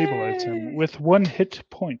and stabilize him Yay! with 1 hit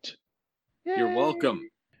point. You're welcome.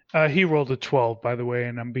 He rolled a 12, by the way,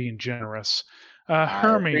 and I'm being generous. I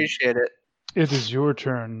Hermie, appreciate it. it is your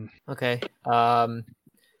turn. Okay.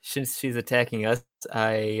 Since she's attacking us,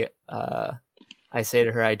 I say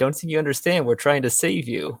to her, "I don't think you understand. We're trying to save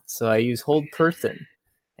you." So I use hold person,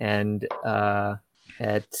 and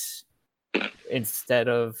instead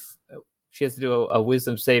of she has to do a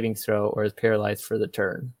wisdom saving throw or is paralyzed for the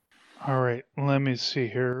turn. All right, let me see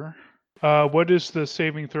here. What is the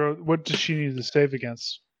saving throw? What does she need to save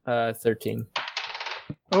against? 13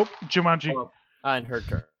 Oh, Jumanji. on her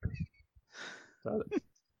turn. So,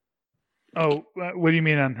 Oh, what do you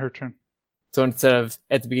mean on her turn? so instead of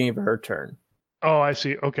at the beginning of her turn. Oh, I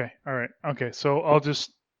see. Okay. All right. Okay. So I'll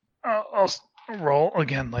just I'll roll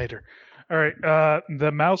again later. All right.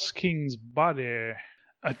 The Mouse King's body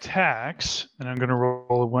attacks, and I'm going to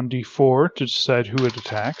roll a 1d4 to decide who it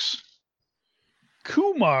attacks.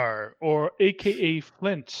 Kumar, or AKA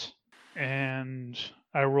Flint, and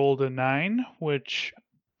I rolled a 9, which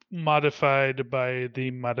modified by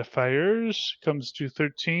the modifiers comes to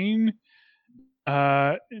 13.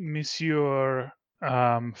 Monsieur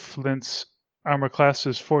Flint's armor class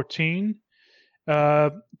is 14.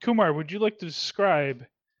 Kumar, would you like to describe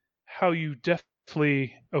how you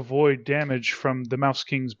deftly avoid damage from the Mouse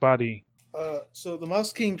King's body? So the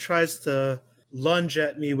Mouse King tries to lunge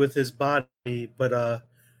at me with his body, but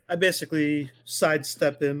I basically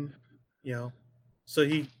sidestep him, so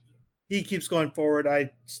he keeps going forward.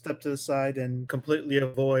 I step to the side and completely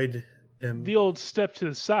avoid him. The old step to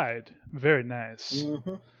the side. Very nice.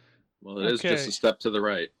 Mhm. Well, it is just Okay. a step to the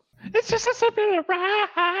right. It's just a step to the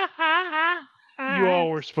right. You all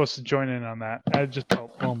were supposed to join in on that. I just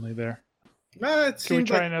felt lonely there. Nah, it Can we seemed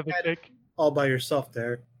try like another you had it kick? all by yourself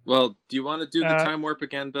there. Well, do you want to do the Uh, time warp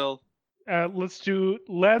again, Bill? Let's do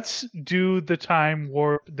the time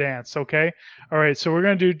warp dance, okay? All right, so we're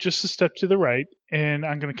gonna do just a step to the right, and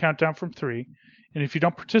I'm gonna count down from 3. And if you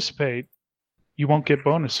don't participate, you won't get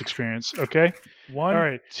bonus experience, okay? 1, all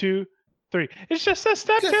right, 2, 3. It's just a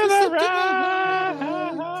step to the right.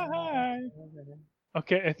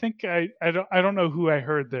 Okay, I think I don't know who I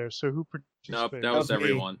heard there. So who Nope, participated? that was Okay.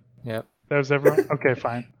 everyone. Yep. That was everyone. Okay,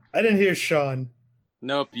 fine. I didn't hear Sean.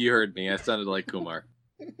 Nope, you heard me. I sounded like Kumar.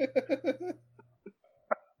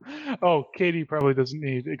 Oh, Katie probably doesn't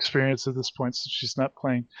need experience at this point since she's not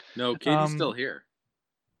playing. No, Katie's still here.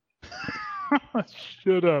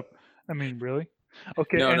 Shut up. I mean, really?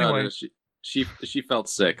 Okay. No, anyway, no. She felt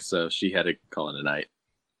sick, so she had to call it a night.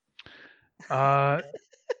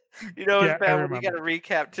 You know, Yeah, it's I bad when you got remember. to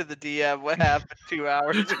recap to the DM what happened 2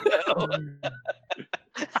 hours ago.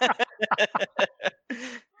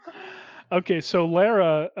 Okay, so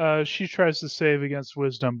Lara, she tries to save against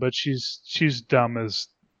wisdom, but she's dumb as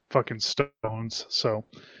fucking stones. So,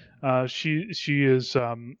 she is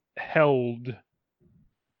held,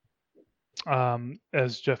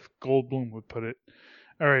 as Jeff Goldblum would put it.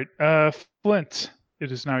 All right, Flint,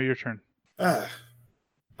 it is now your turn.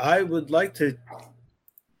 I would like to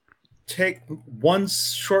take one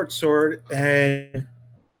short sword and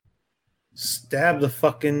stab the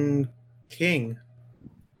fucking king.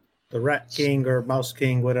 The rat king or mouse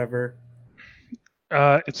king, whatever.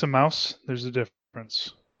 It's a mouse. There's a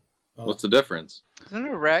difference. What's the difference? Isn't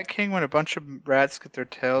it a rat king when a bunch of rats get their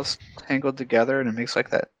tails tangled together and it makes like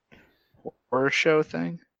that horror show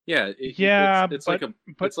thing? Yeah, it's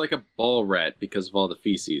but like a ball rat because of all the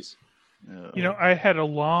feces. you know, I had a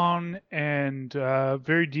long and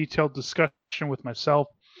very detailed discussion with myself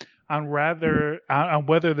on whether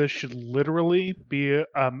this should literally be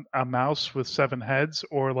a mouse with 7 heads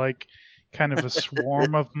or like kind of a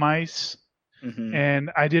swarm of mice. Mhm.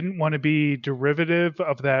 And I didn't want to be derivative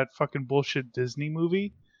of that fucking bullshit Disney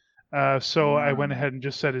movie. So I went ahead and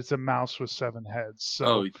just said it's a mouse with 7 heads.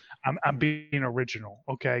 So I'm being original,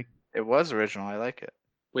 okay? It was original. I like it.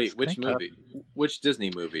 Wait, which Thank you. movie? Which Disney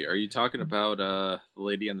movie? Are you talking about The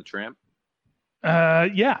Lady and the Tramp?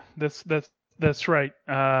 Yeah, that's right.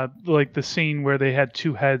 Like the scene where they had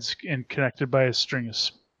 2 heads and connected by a string of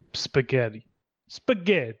spaghetti.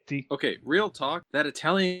 Spaghetti. Okay, real talk. That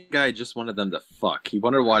Italian guy just wanted them to fuck. He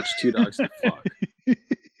wanted to watch 2 dogs to fuck.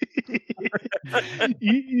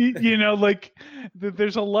 you know, like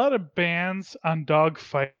there's a lot of bans on dog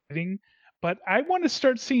fighting, but I want to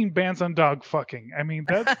start seeing bans on dog fucking. I mean,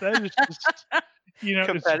 that is just, you know, it's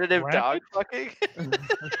Competitive dog rampant. fucking?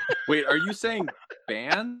 Wait, are you saying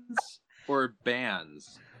bands or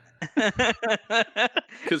bands?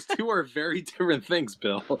 Because 2 are very different things,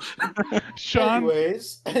 Bill. Sean,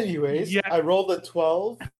 Anyways, Yeah. I rolled a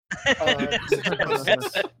 12.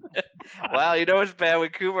 Wow, you know it's bad when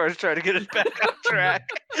Kumar's trying to get us back on track.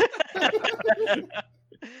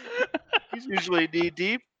 He's usually knee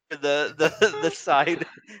deep in the side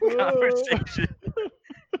conversation.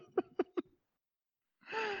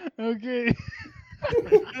 Okay.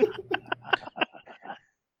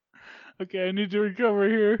 Okay, I need to recover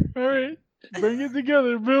here. All right, bring it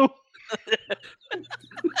together, Bill.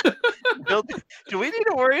 Bill, do we need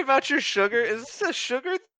to worry about your sugar? Is this a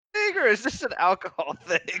sugar thing or is this an alcohol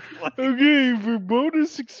thing? Like, Okay, for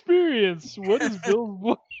bonus experience, what is Bill's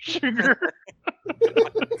blood sugar?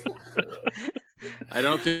 I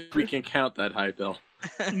don't think we can count that high, Bill.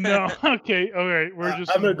 No. Okay. All right. We're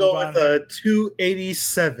just. I'm gonna go move with on. a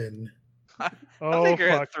 287. I Oh think you're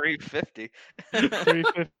fuck. at 350.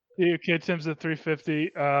 350. Okay, Tim's at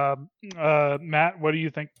 350. Matt, what do you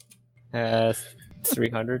think?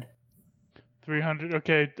 300. 300.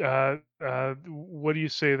 Okay. What do you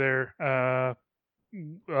say there?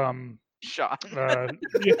 Sean.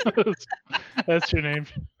 Yes, that's your name.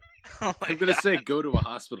 Oh my I'm gonna God. say go to a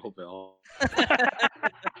hospital, Bill.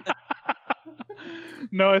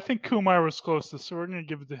 No, I think Kumar was closest, so we're gonna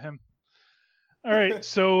give it to him. All right.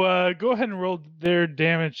 So go ahead and roll their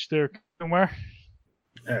damage there, Kumar.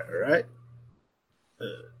 All right.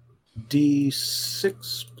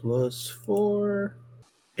 D6 plus 4.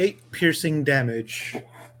 8 piercing damage.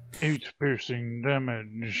 8 piercing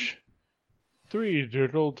damage. 3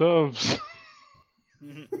 turtle doves.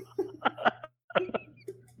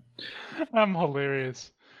 I'm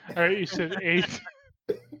hilarious. All right, you said 8.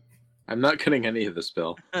 I'm not cutting any of this,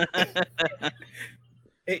 Bill.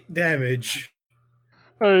 8 damage.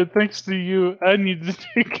 All right, thanks to you. I need to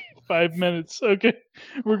take 5 minutes. Okay,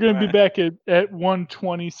 we're gonna be back at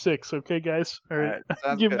 126. Okay, guys. All right.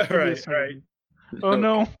 Sounds Give, good. give me a All right, second. all right. Oh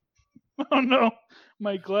no! Oh no!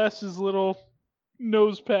 My glasses' little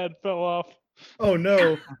nose pad fell off. Oh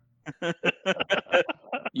no.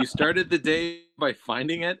 You started the day by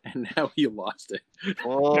finding it, and now you lost it.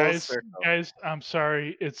 Full Guys, circle. guys, I'm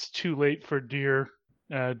sorry. It's too late for deer.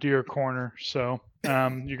 dear corner, so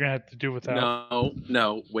you're gonna have to do without.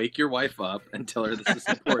 No. Wake your wife up and tell her this is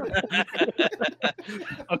important.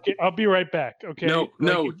 Okay, I'll be right back. Okay.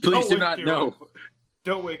 No, please do not. No,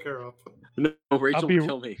 Don't wake her up. no. Rachel will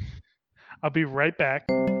kill me. I'll be right back.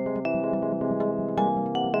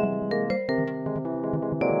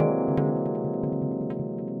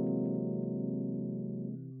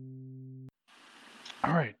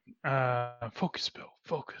 All right. Focus, Bill.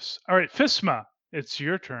 Focus. All right, Fisma, it's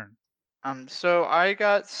your turn. So I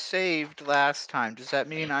got saved last time. Does that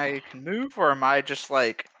mean I can move, or am I just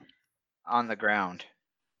like on the ground?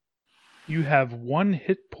 You have 1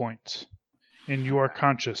 hit point, and you are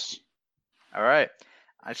conscious. All right.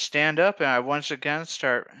 I stand up and I once again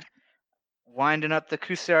start winding up the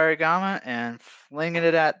Kusarigama and flinging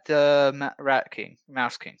it at the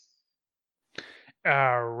Mouse King.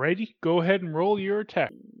 Alrighty, go ahead and roll your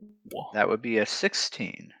attack. That would be a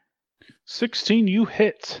 16. 16, you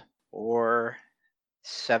hit. Or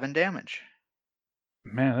 7 damage.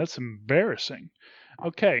 Man, that's embarrassing.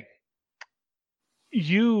 Okay.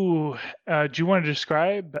 You do you want to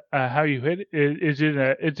describe how you hit it?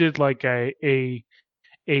 It did like a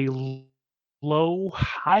low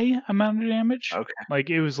high amount of damage. Okay. Like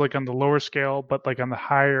it was like on the lower scale, but like on the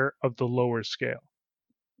higher of the lower scale.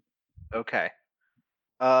 Okay.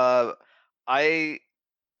 I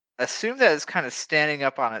assume that it's kind of standing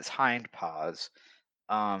up on its hind paws.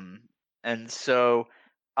 And so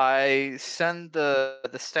I send the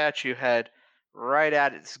statue head right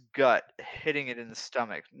at its gut, hitting it in the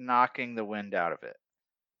stomach, knocking the wind out of it.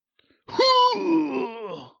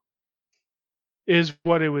 Is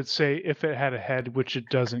what it would say if it had a head, which it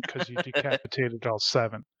doesn't because you decapitated all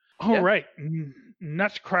 7. All right,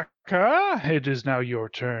 Nutcracker, it is now your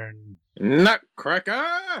turn.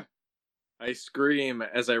 Nutcracker! I scream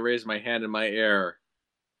as I raise my hand in my air.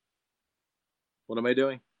 What am I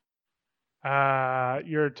doing?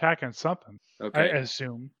 You're attacking something. Okay. I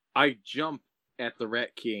assume. I jump at the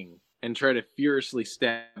Rat King and try to furiously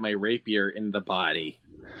stab my rapier in the body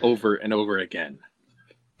over and over again.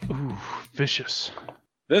 Ooh, vicious.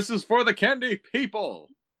 This is for the candy people!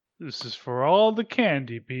 This is for all the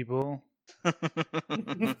candy people.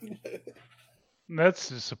 That's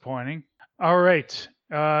disappointing. All right.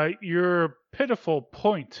 Your pitiful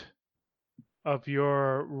point of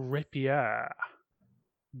your rapier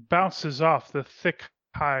bounces off the thick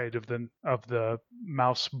hide of the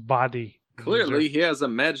mouse body. Clearly, he has a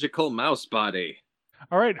magical mouse body.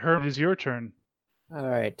 All right, Herb, it is your turn. All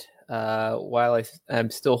right. While I'm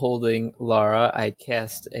still holding Lara, I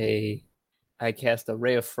cast a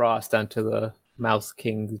ray of frost onto the Mouse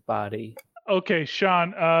King's body. Okay,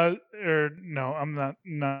 Sean. No, I'm not.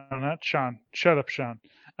 No, not Sean. Shut up, Sean.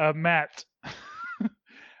 Matt.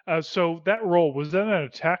 So that roll, was that an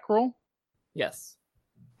attack roll? Yes.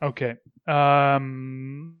 Okay. All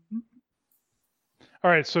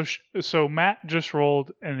right. So Matt just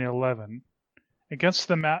rolled an 11 against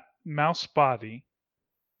the mouse body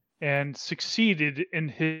and succeeded in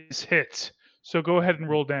his hit. So go ahead and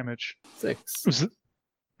roll damage. 6.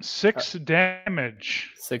 6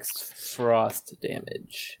 damage. 6 frost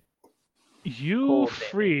damage. You Cold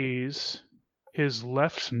freeze his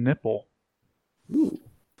left nipple. Ooh.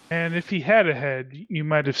 And if he had a head, you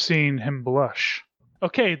might have seen him blush.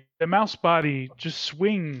 Okay, the mouse body just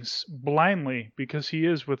swings blindly, because he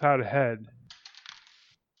is without a head,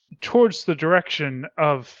 towards the direction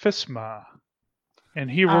of Fisma. And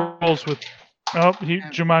he rolls with...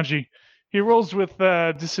 Jumanji. He rolls with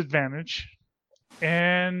disadvantage.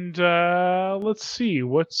 And let's see,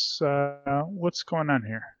 what's going on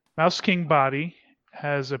here? Mouse King body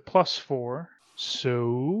has a +4,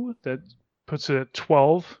 so that puts it at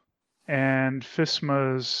 12. And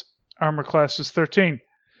Fisma's armor class is 13.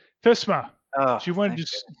 Fisma, do you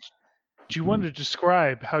want to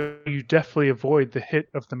describe how you deftly avoid the hit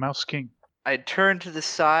of the Mouse King? I turn to the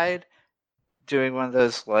side, doing one of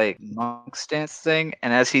those like monk stance thing,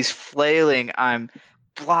 and as he's flailing, I'm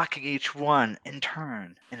blocking each one in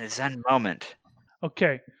turn in a zen moment.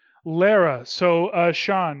 Okay, Lara. So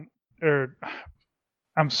Sean,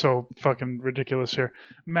 I'm so fucking ridiculous here.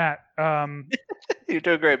 Matt. You're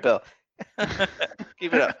doing great, Bill.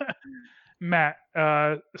 Keep it up. Matt,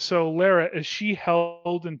 so Lara, is she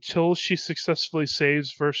held until she successfully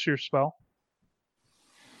saves versus your spell?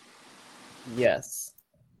 Yes.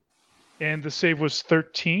 And the save was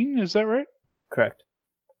 13, is that right? Correct.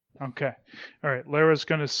 Okay. All right. Lara's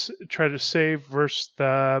going to try to save versus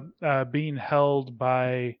the being held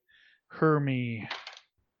by Hermie.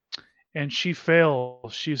 And she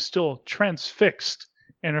fails. She's still transfixed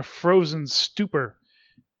in a frozen stupor,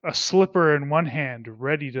 a slipper in one hand,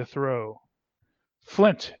 ready to throw.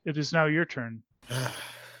 Flint, it is now your turn.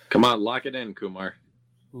 Come on, lock it in, Kumar.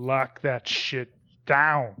 Lock that shit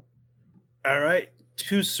down. All right.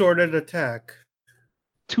 2-sworded attack.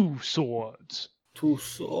 2 swords. 2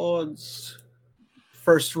 swords.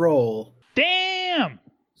 First roll. Damn!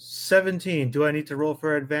 17. Do I need to roll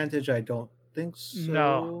for advantage? I don't think so.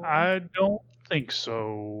 No, I don't think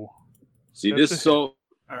so. See, That's All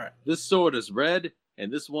right. this sword is red,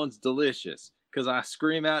 and this one's delicious. Because I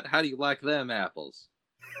scream out, how do you like them apples?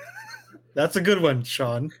 That's a good one,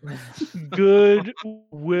 Sean. Good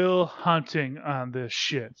will hunting on this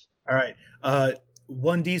shit. All right.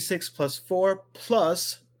 1d6 plus 4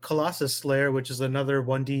 plus Colossus Slayer, which is another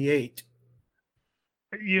 1d8.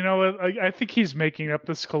 You know what? I think he's making up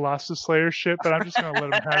this Colossus Slayer shit, but I'm just gonna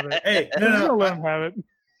let him have it. Hey, I'm just gonna let him have it.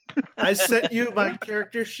 I sent you my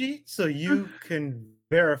character sheet so you can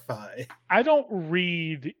verify. I don't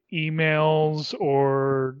read emails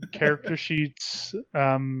or character sheets.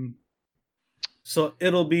 So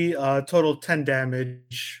it'll be total 10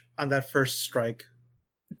 damage on that first strike.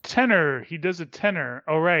 Tenor. He does a tenor.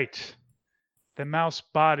 All right. The mouse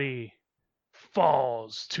body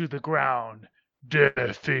falls to the ground,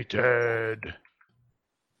 defeated.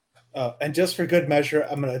 And just for good measure,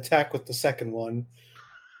 I'm going to attack with the second one.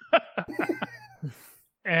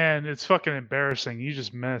 And it's fucking embarrassing. You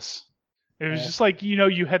just miss. It was Yeah. just like,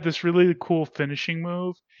 you had this really cool finishing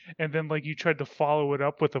move, and then like you tried to follow it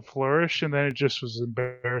up with a flourish, and then it just was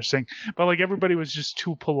embarrassing. But like everybody was just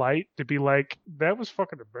too polite to be like, that was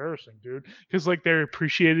fucking embarrassing, dude. Because like they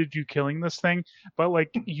appreciated you killing this thing, but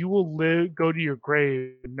like you will go to your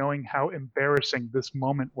grave knowing how embarrassing this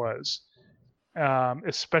moment was.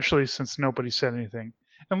 Especially since nobody said anything.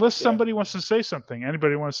 Unless somebody wants to say something.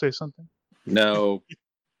 Anybody want to say something? No,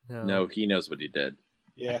 no, he knows what he did.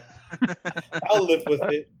 Yeah. I'll live with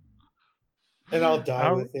it. And I'll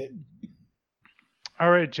die with it.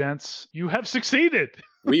 All right, gents. You have succeeded.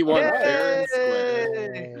 We won fair and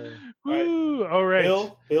square. Woo! All right.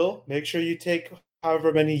 Bill, make sure you take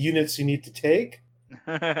however many units you need to take.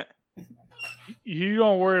 You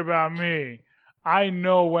don't worry about me. I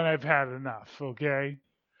know when I've had enough, okay?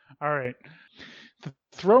 All right. The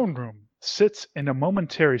throne room sits in a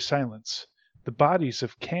momentary silence. The bodies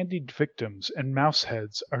of candied victims and mouse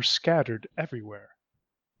heads are scattered everywhere.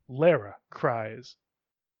 Lara cries.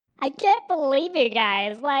 I can't believe you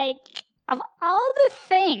guys. Like, of all the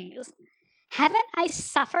things, haven't I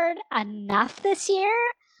suffered enough this year?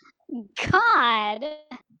 God.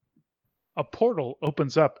 A portal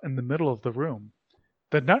opens up in the middle of the room.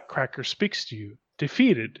 The Nutcracker speaks to you,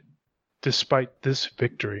 defeated, despite this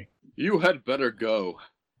victory. You had better go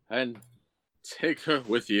and take her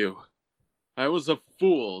with you. I was a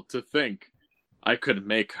fool to think I could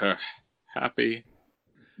make her happy.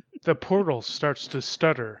 The portal starts to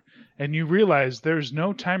stutter, and you realize there's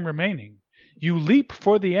no time remaining. You leap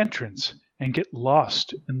for the entrance and get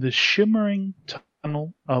lost in the shimmering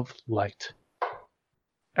tunnel of light.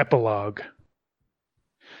 Epilogue.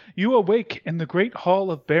 You awake in the great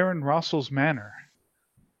hall of Baron Rossel's manor,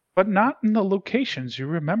 but not in the locations you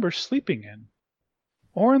remember sleeping in,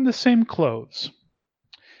 or in the same clothes.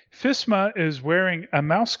 Fisma is wearing a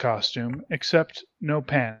mouse costume, except no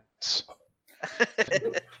pants.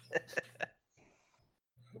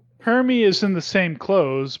 Hermie is in the same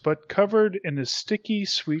clothes, but covered in a sticky,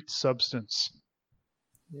 sweet substance.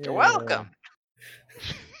 You're welcome.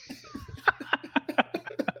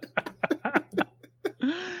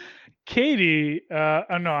 Katie, no,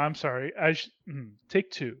 I'm sorry.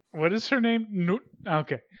 Take 2. What is her name?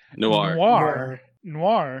 Okay. Noir.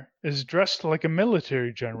 Noir is dressed like a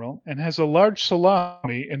military general and has a large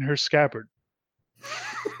salami in her scabbard.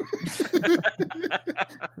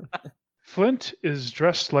 Flint is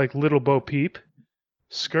dressed like Little Bo Peep,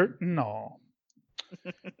 skirt and all,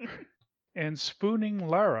 and spooning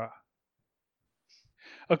Lara.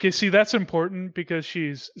 Okay, see, that's important because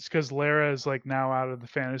because Lara is like now out of the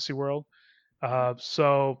fantasy world.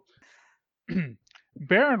 So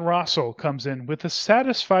Baron Rossel comes in with a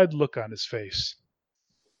satisfied look on his face.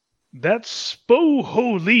 That's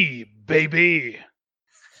Spoholy, baby.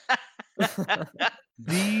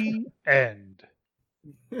 The end.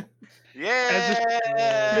 Yeah.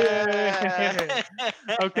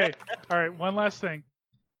 Okay, all right, one last thing.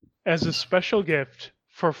 As a special gift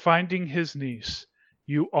for finding his niece,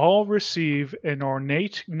 you all receive an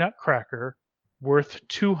ornate nutcracker worth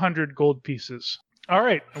 200 gold pieces. All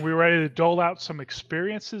right, are we ready to dole out some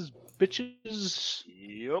experiences, bitches?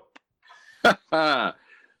 Yep.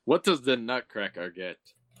 What does the Nutcracker get?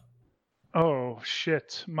 Oh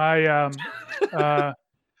shit! My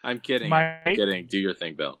I'm kidding. My- I'm kidding. Do your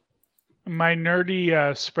thing, Bill. My nerdy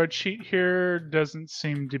spreadsheet here doesn't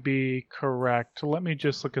seem to be correct. Let me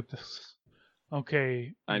just look at this.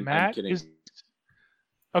 Okay, I'm Matt kidding. is...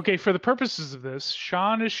 Okay, for the purposes of this,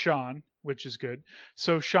 Sean is Sean, which is good.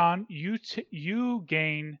 So, Sean, you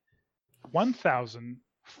gain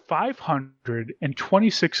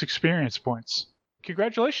 1,526 experience points.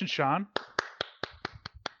 Congratulations, Sean.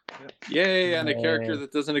 Yay, and a character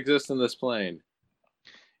that doesn't exist in this plane.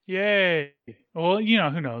 Yay. Well,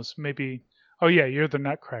 who knows? Maybe. Oh, yeah, you're the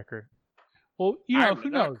Nutcracker. Well, I'm who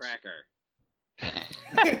the knows?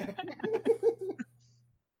 Nutcracker.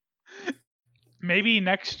 Maybe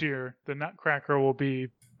next year the Nutcracker will be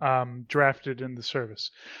drafted in the service.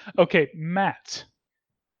 Okay, Matt,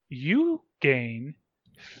 you gain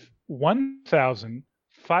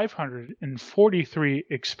 1,543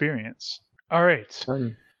 experience. All right.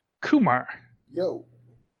 Kumar, Yo.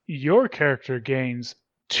 your character gains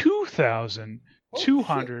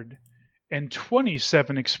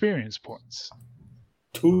 2,227 experience points.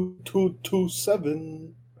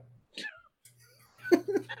 2227.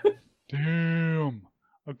 Damn.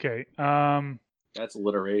 Okay. That's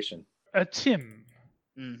alliteration. Tim,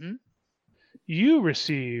 Mm-hmm. you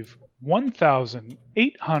receive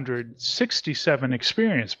 1,867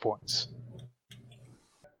 experience points.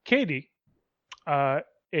 Katie,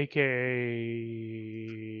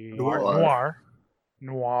 aka Noir,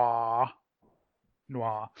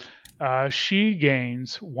 she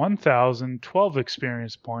gains 1,012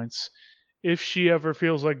 experience points if she ever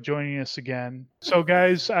feels like joining us again. So,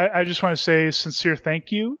 guys, I just want to say a sincere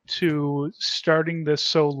thank you to starting this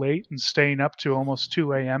so late and staying up to almost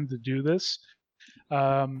 2 a.m. to do this.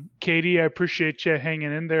 Katie, I appreciate you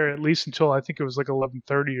hanging in there at least until I think it was like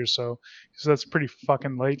 11:30 or so, because that's pretty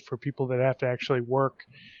fucking late for people that have to actually work.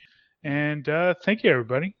 And thank you,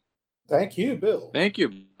 everybody. Thank you, Bill. Thank you,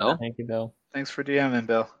 Bill. Thank you, Bill. Thanks for DMing,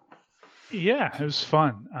 Bill. Yeah, it was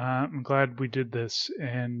fun. I'm glad we did this,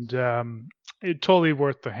 and it totally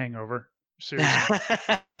worth the hangover. Seriously.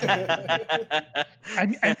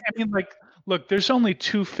 I mean, like, look, there's only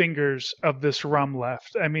 2 fingers of this rum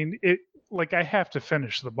left. I mean, I have to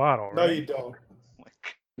finish the bottle, right? No, you don't.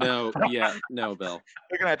 No, Bill.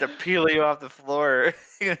 We're gonna have to peel you off the floor.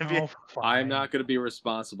 You're gonna be... Oh, fine. I'm not going to be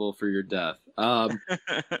responsible for your death. On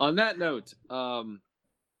that note,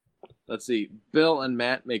 let's see. Bill and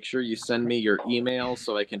Matt, make sure you send me your email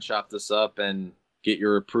so I can chop this up and get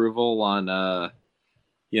your approval on, on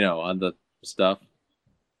the stuff.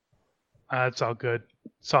 It's all good.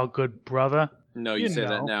 It's all good, brother. No, you say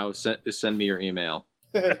that now. Send me your email.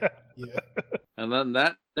 Yeah. And on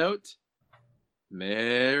that note,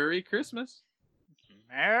 Merry Christmas.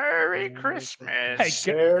 Merry Christmas. Hey,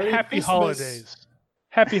 happy Christmas. Holidays.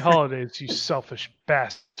 Happy holidays, you selfish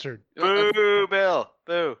bastard. Boo, Bill.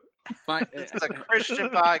 Boo. Fine. It's a Christian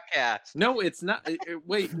podcast. No, it's not.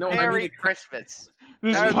 Wait, no. Merry Christmas.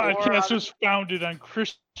 This There's more podcast on- was founded on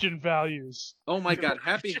Christian values. Oh my God!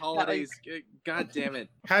 Happy holidays! God damn it!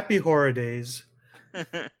 Happy horror days. All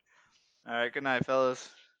right, good night, fellas.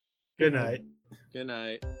 Good night. Good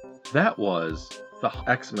night. That was the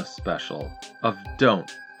Xmas special of Don't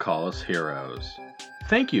Call Us Heroes.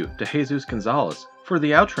 Thank you to Jesus Gonzalez for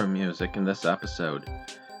the outro music in this episode.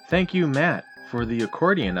 Thank you, Matt, for the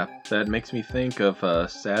accordion that makes me think of a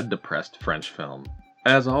sad, depressed French film.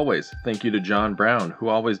 As always, thank you to John Brown, who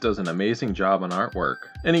always does an amazing job on artwork.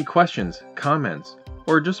 Any questions, comments,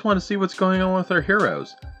 or just want to see what's going on with our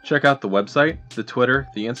heroes? Check out the website, the Twitter,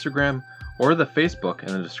 the Instagram, or the Facebook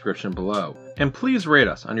in the description below. And please rate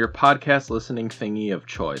us on your podcast listening thingy of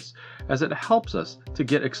choice, as it helps us to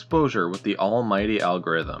get exposure with the almighty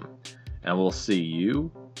algorithm. And we'll see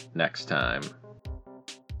you next time.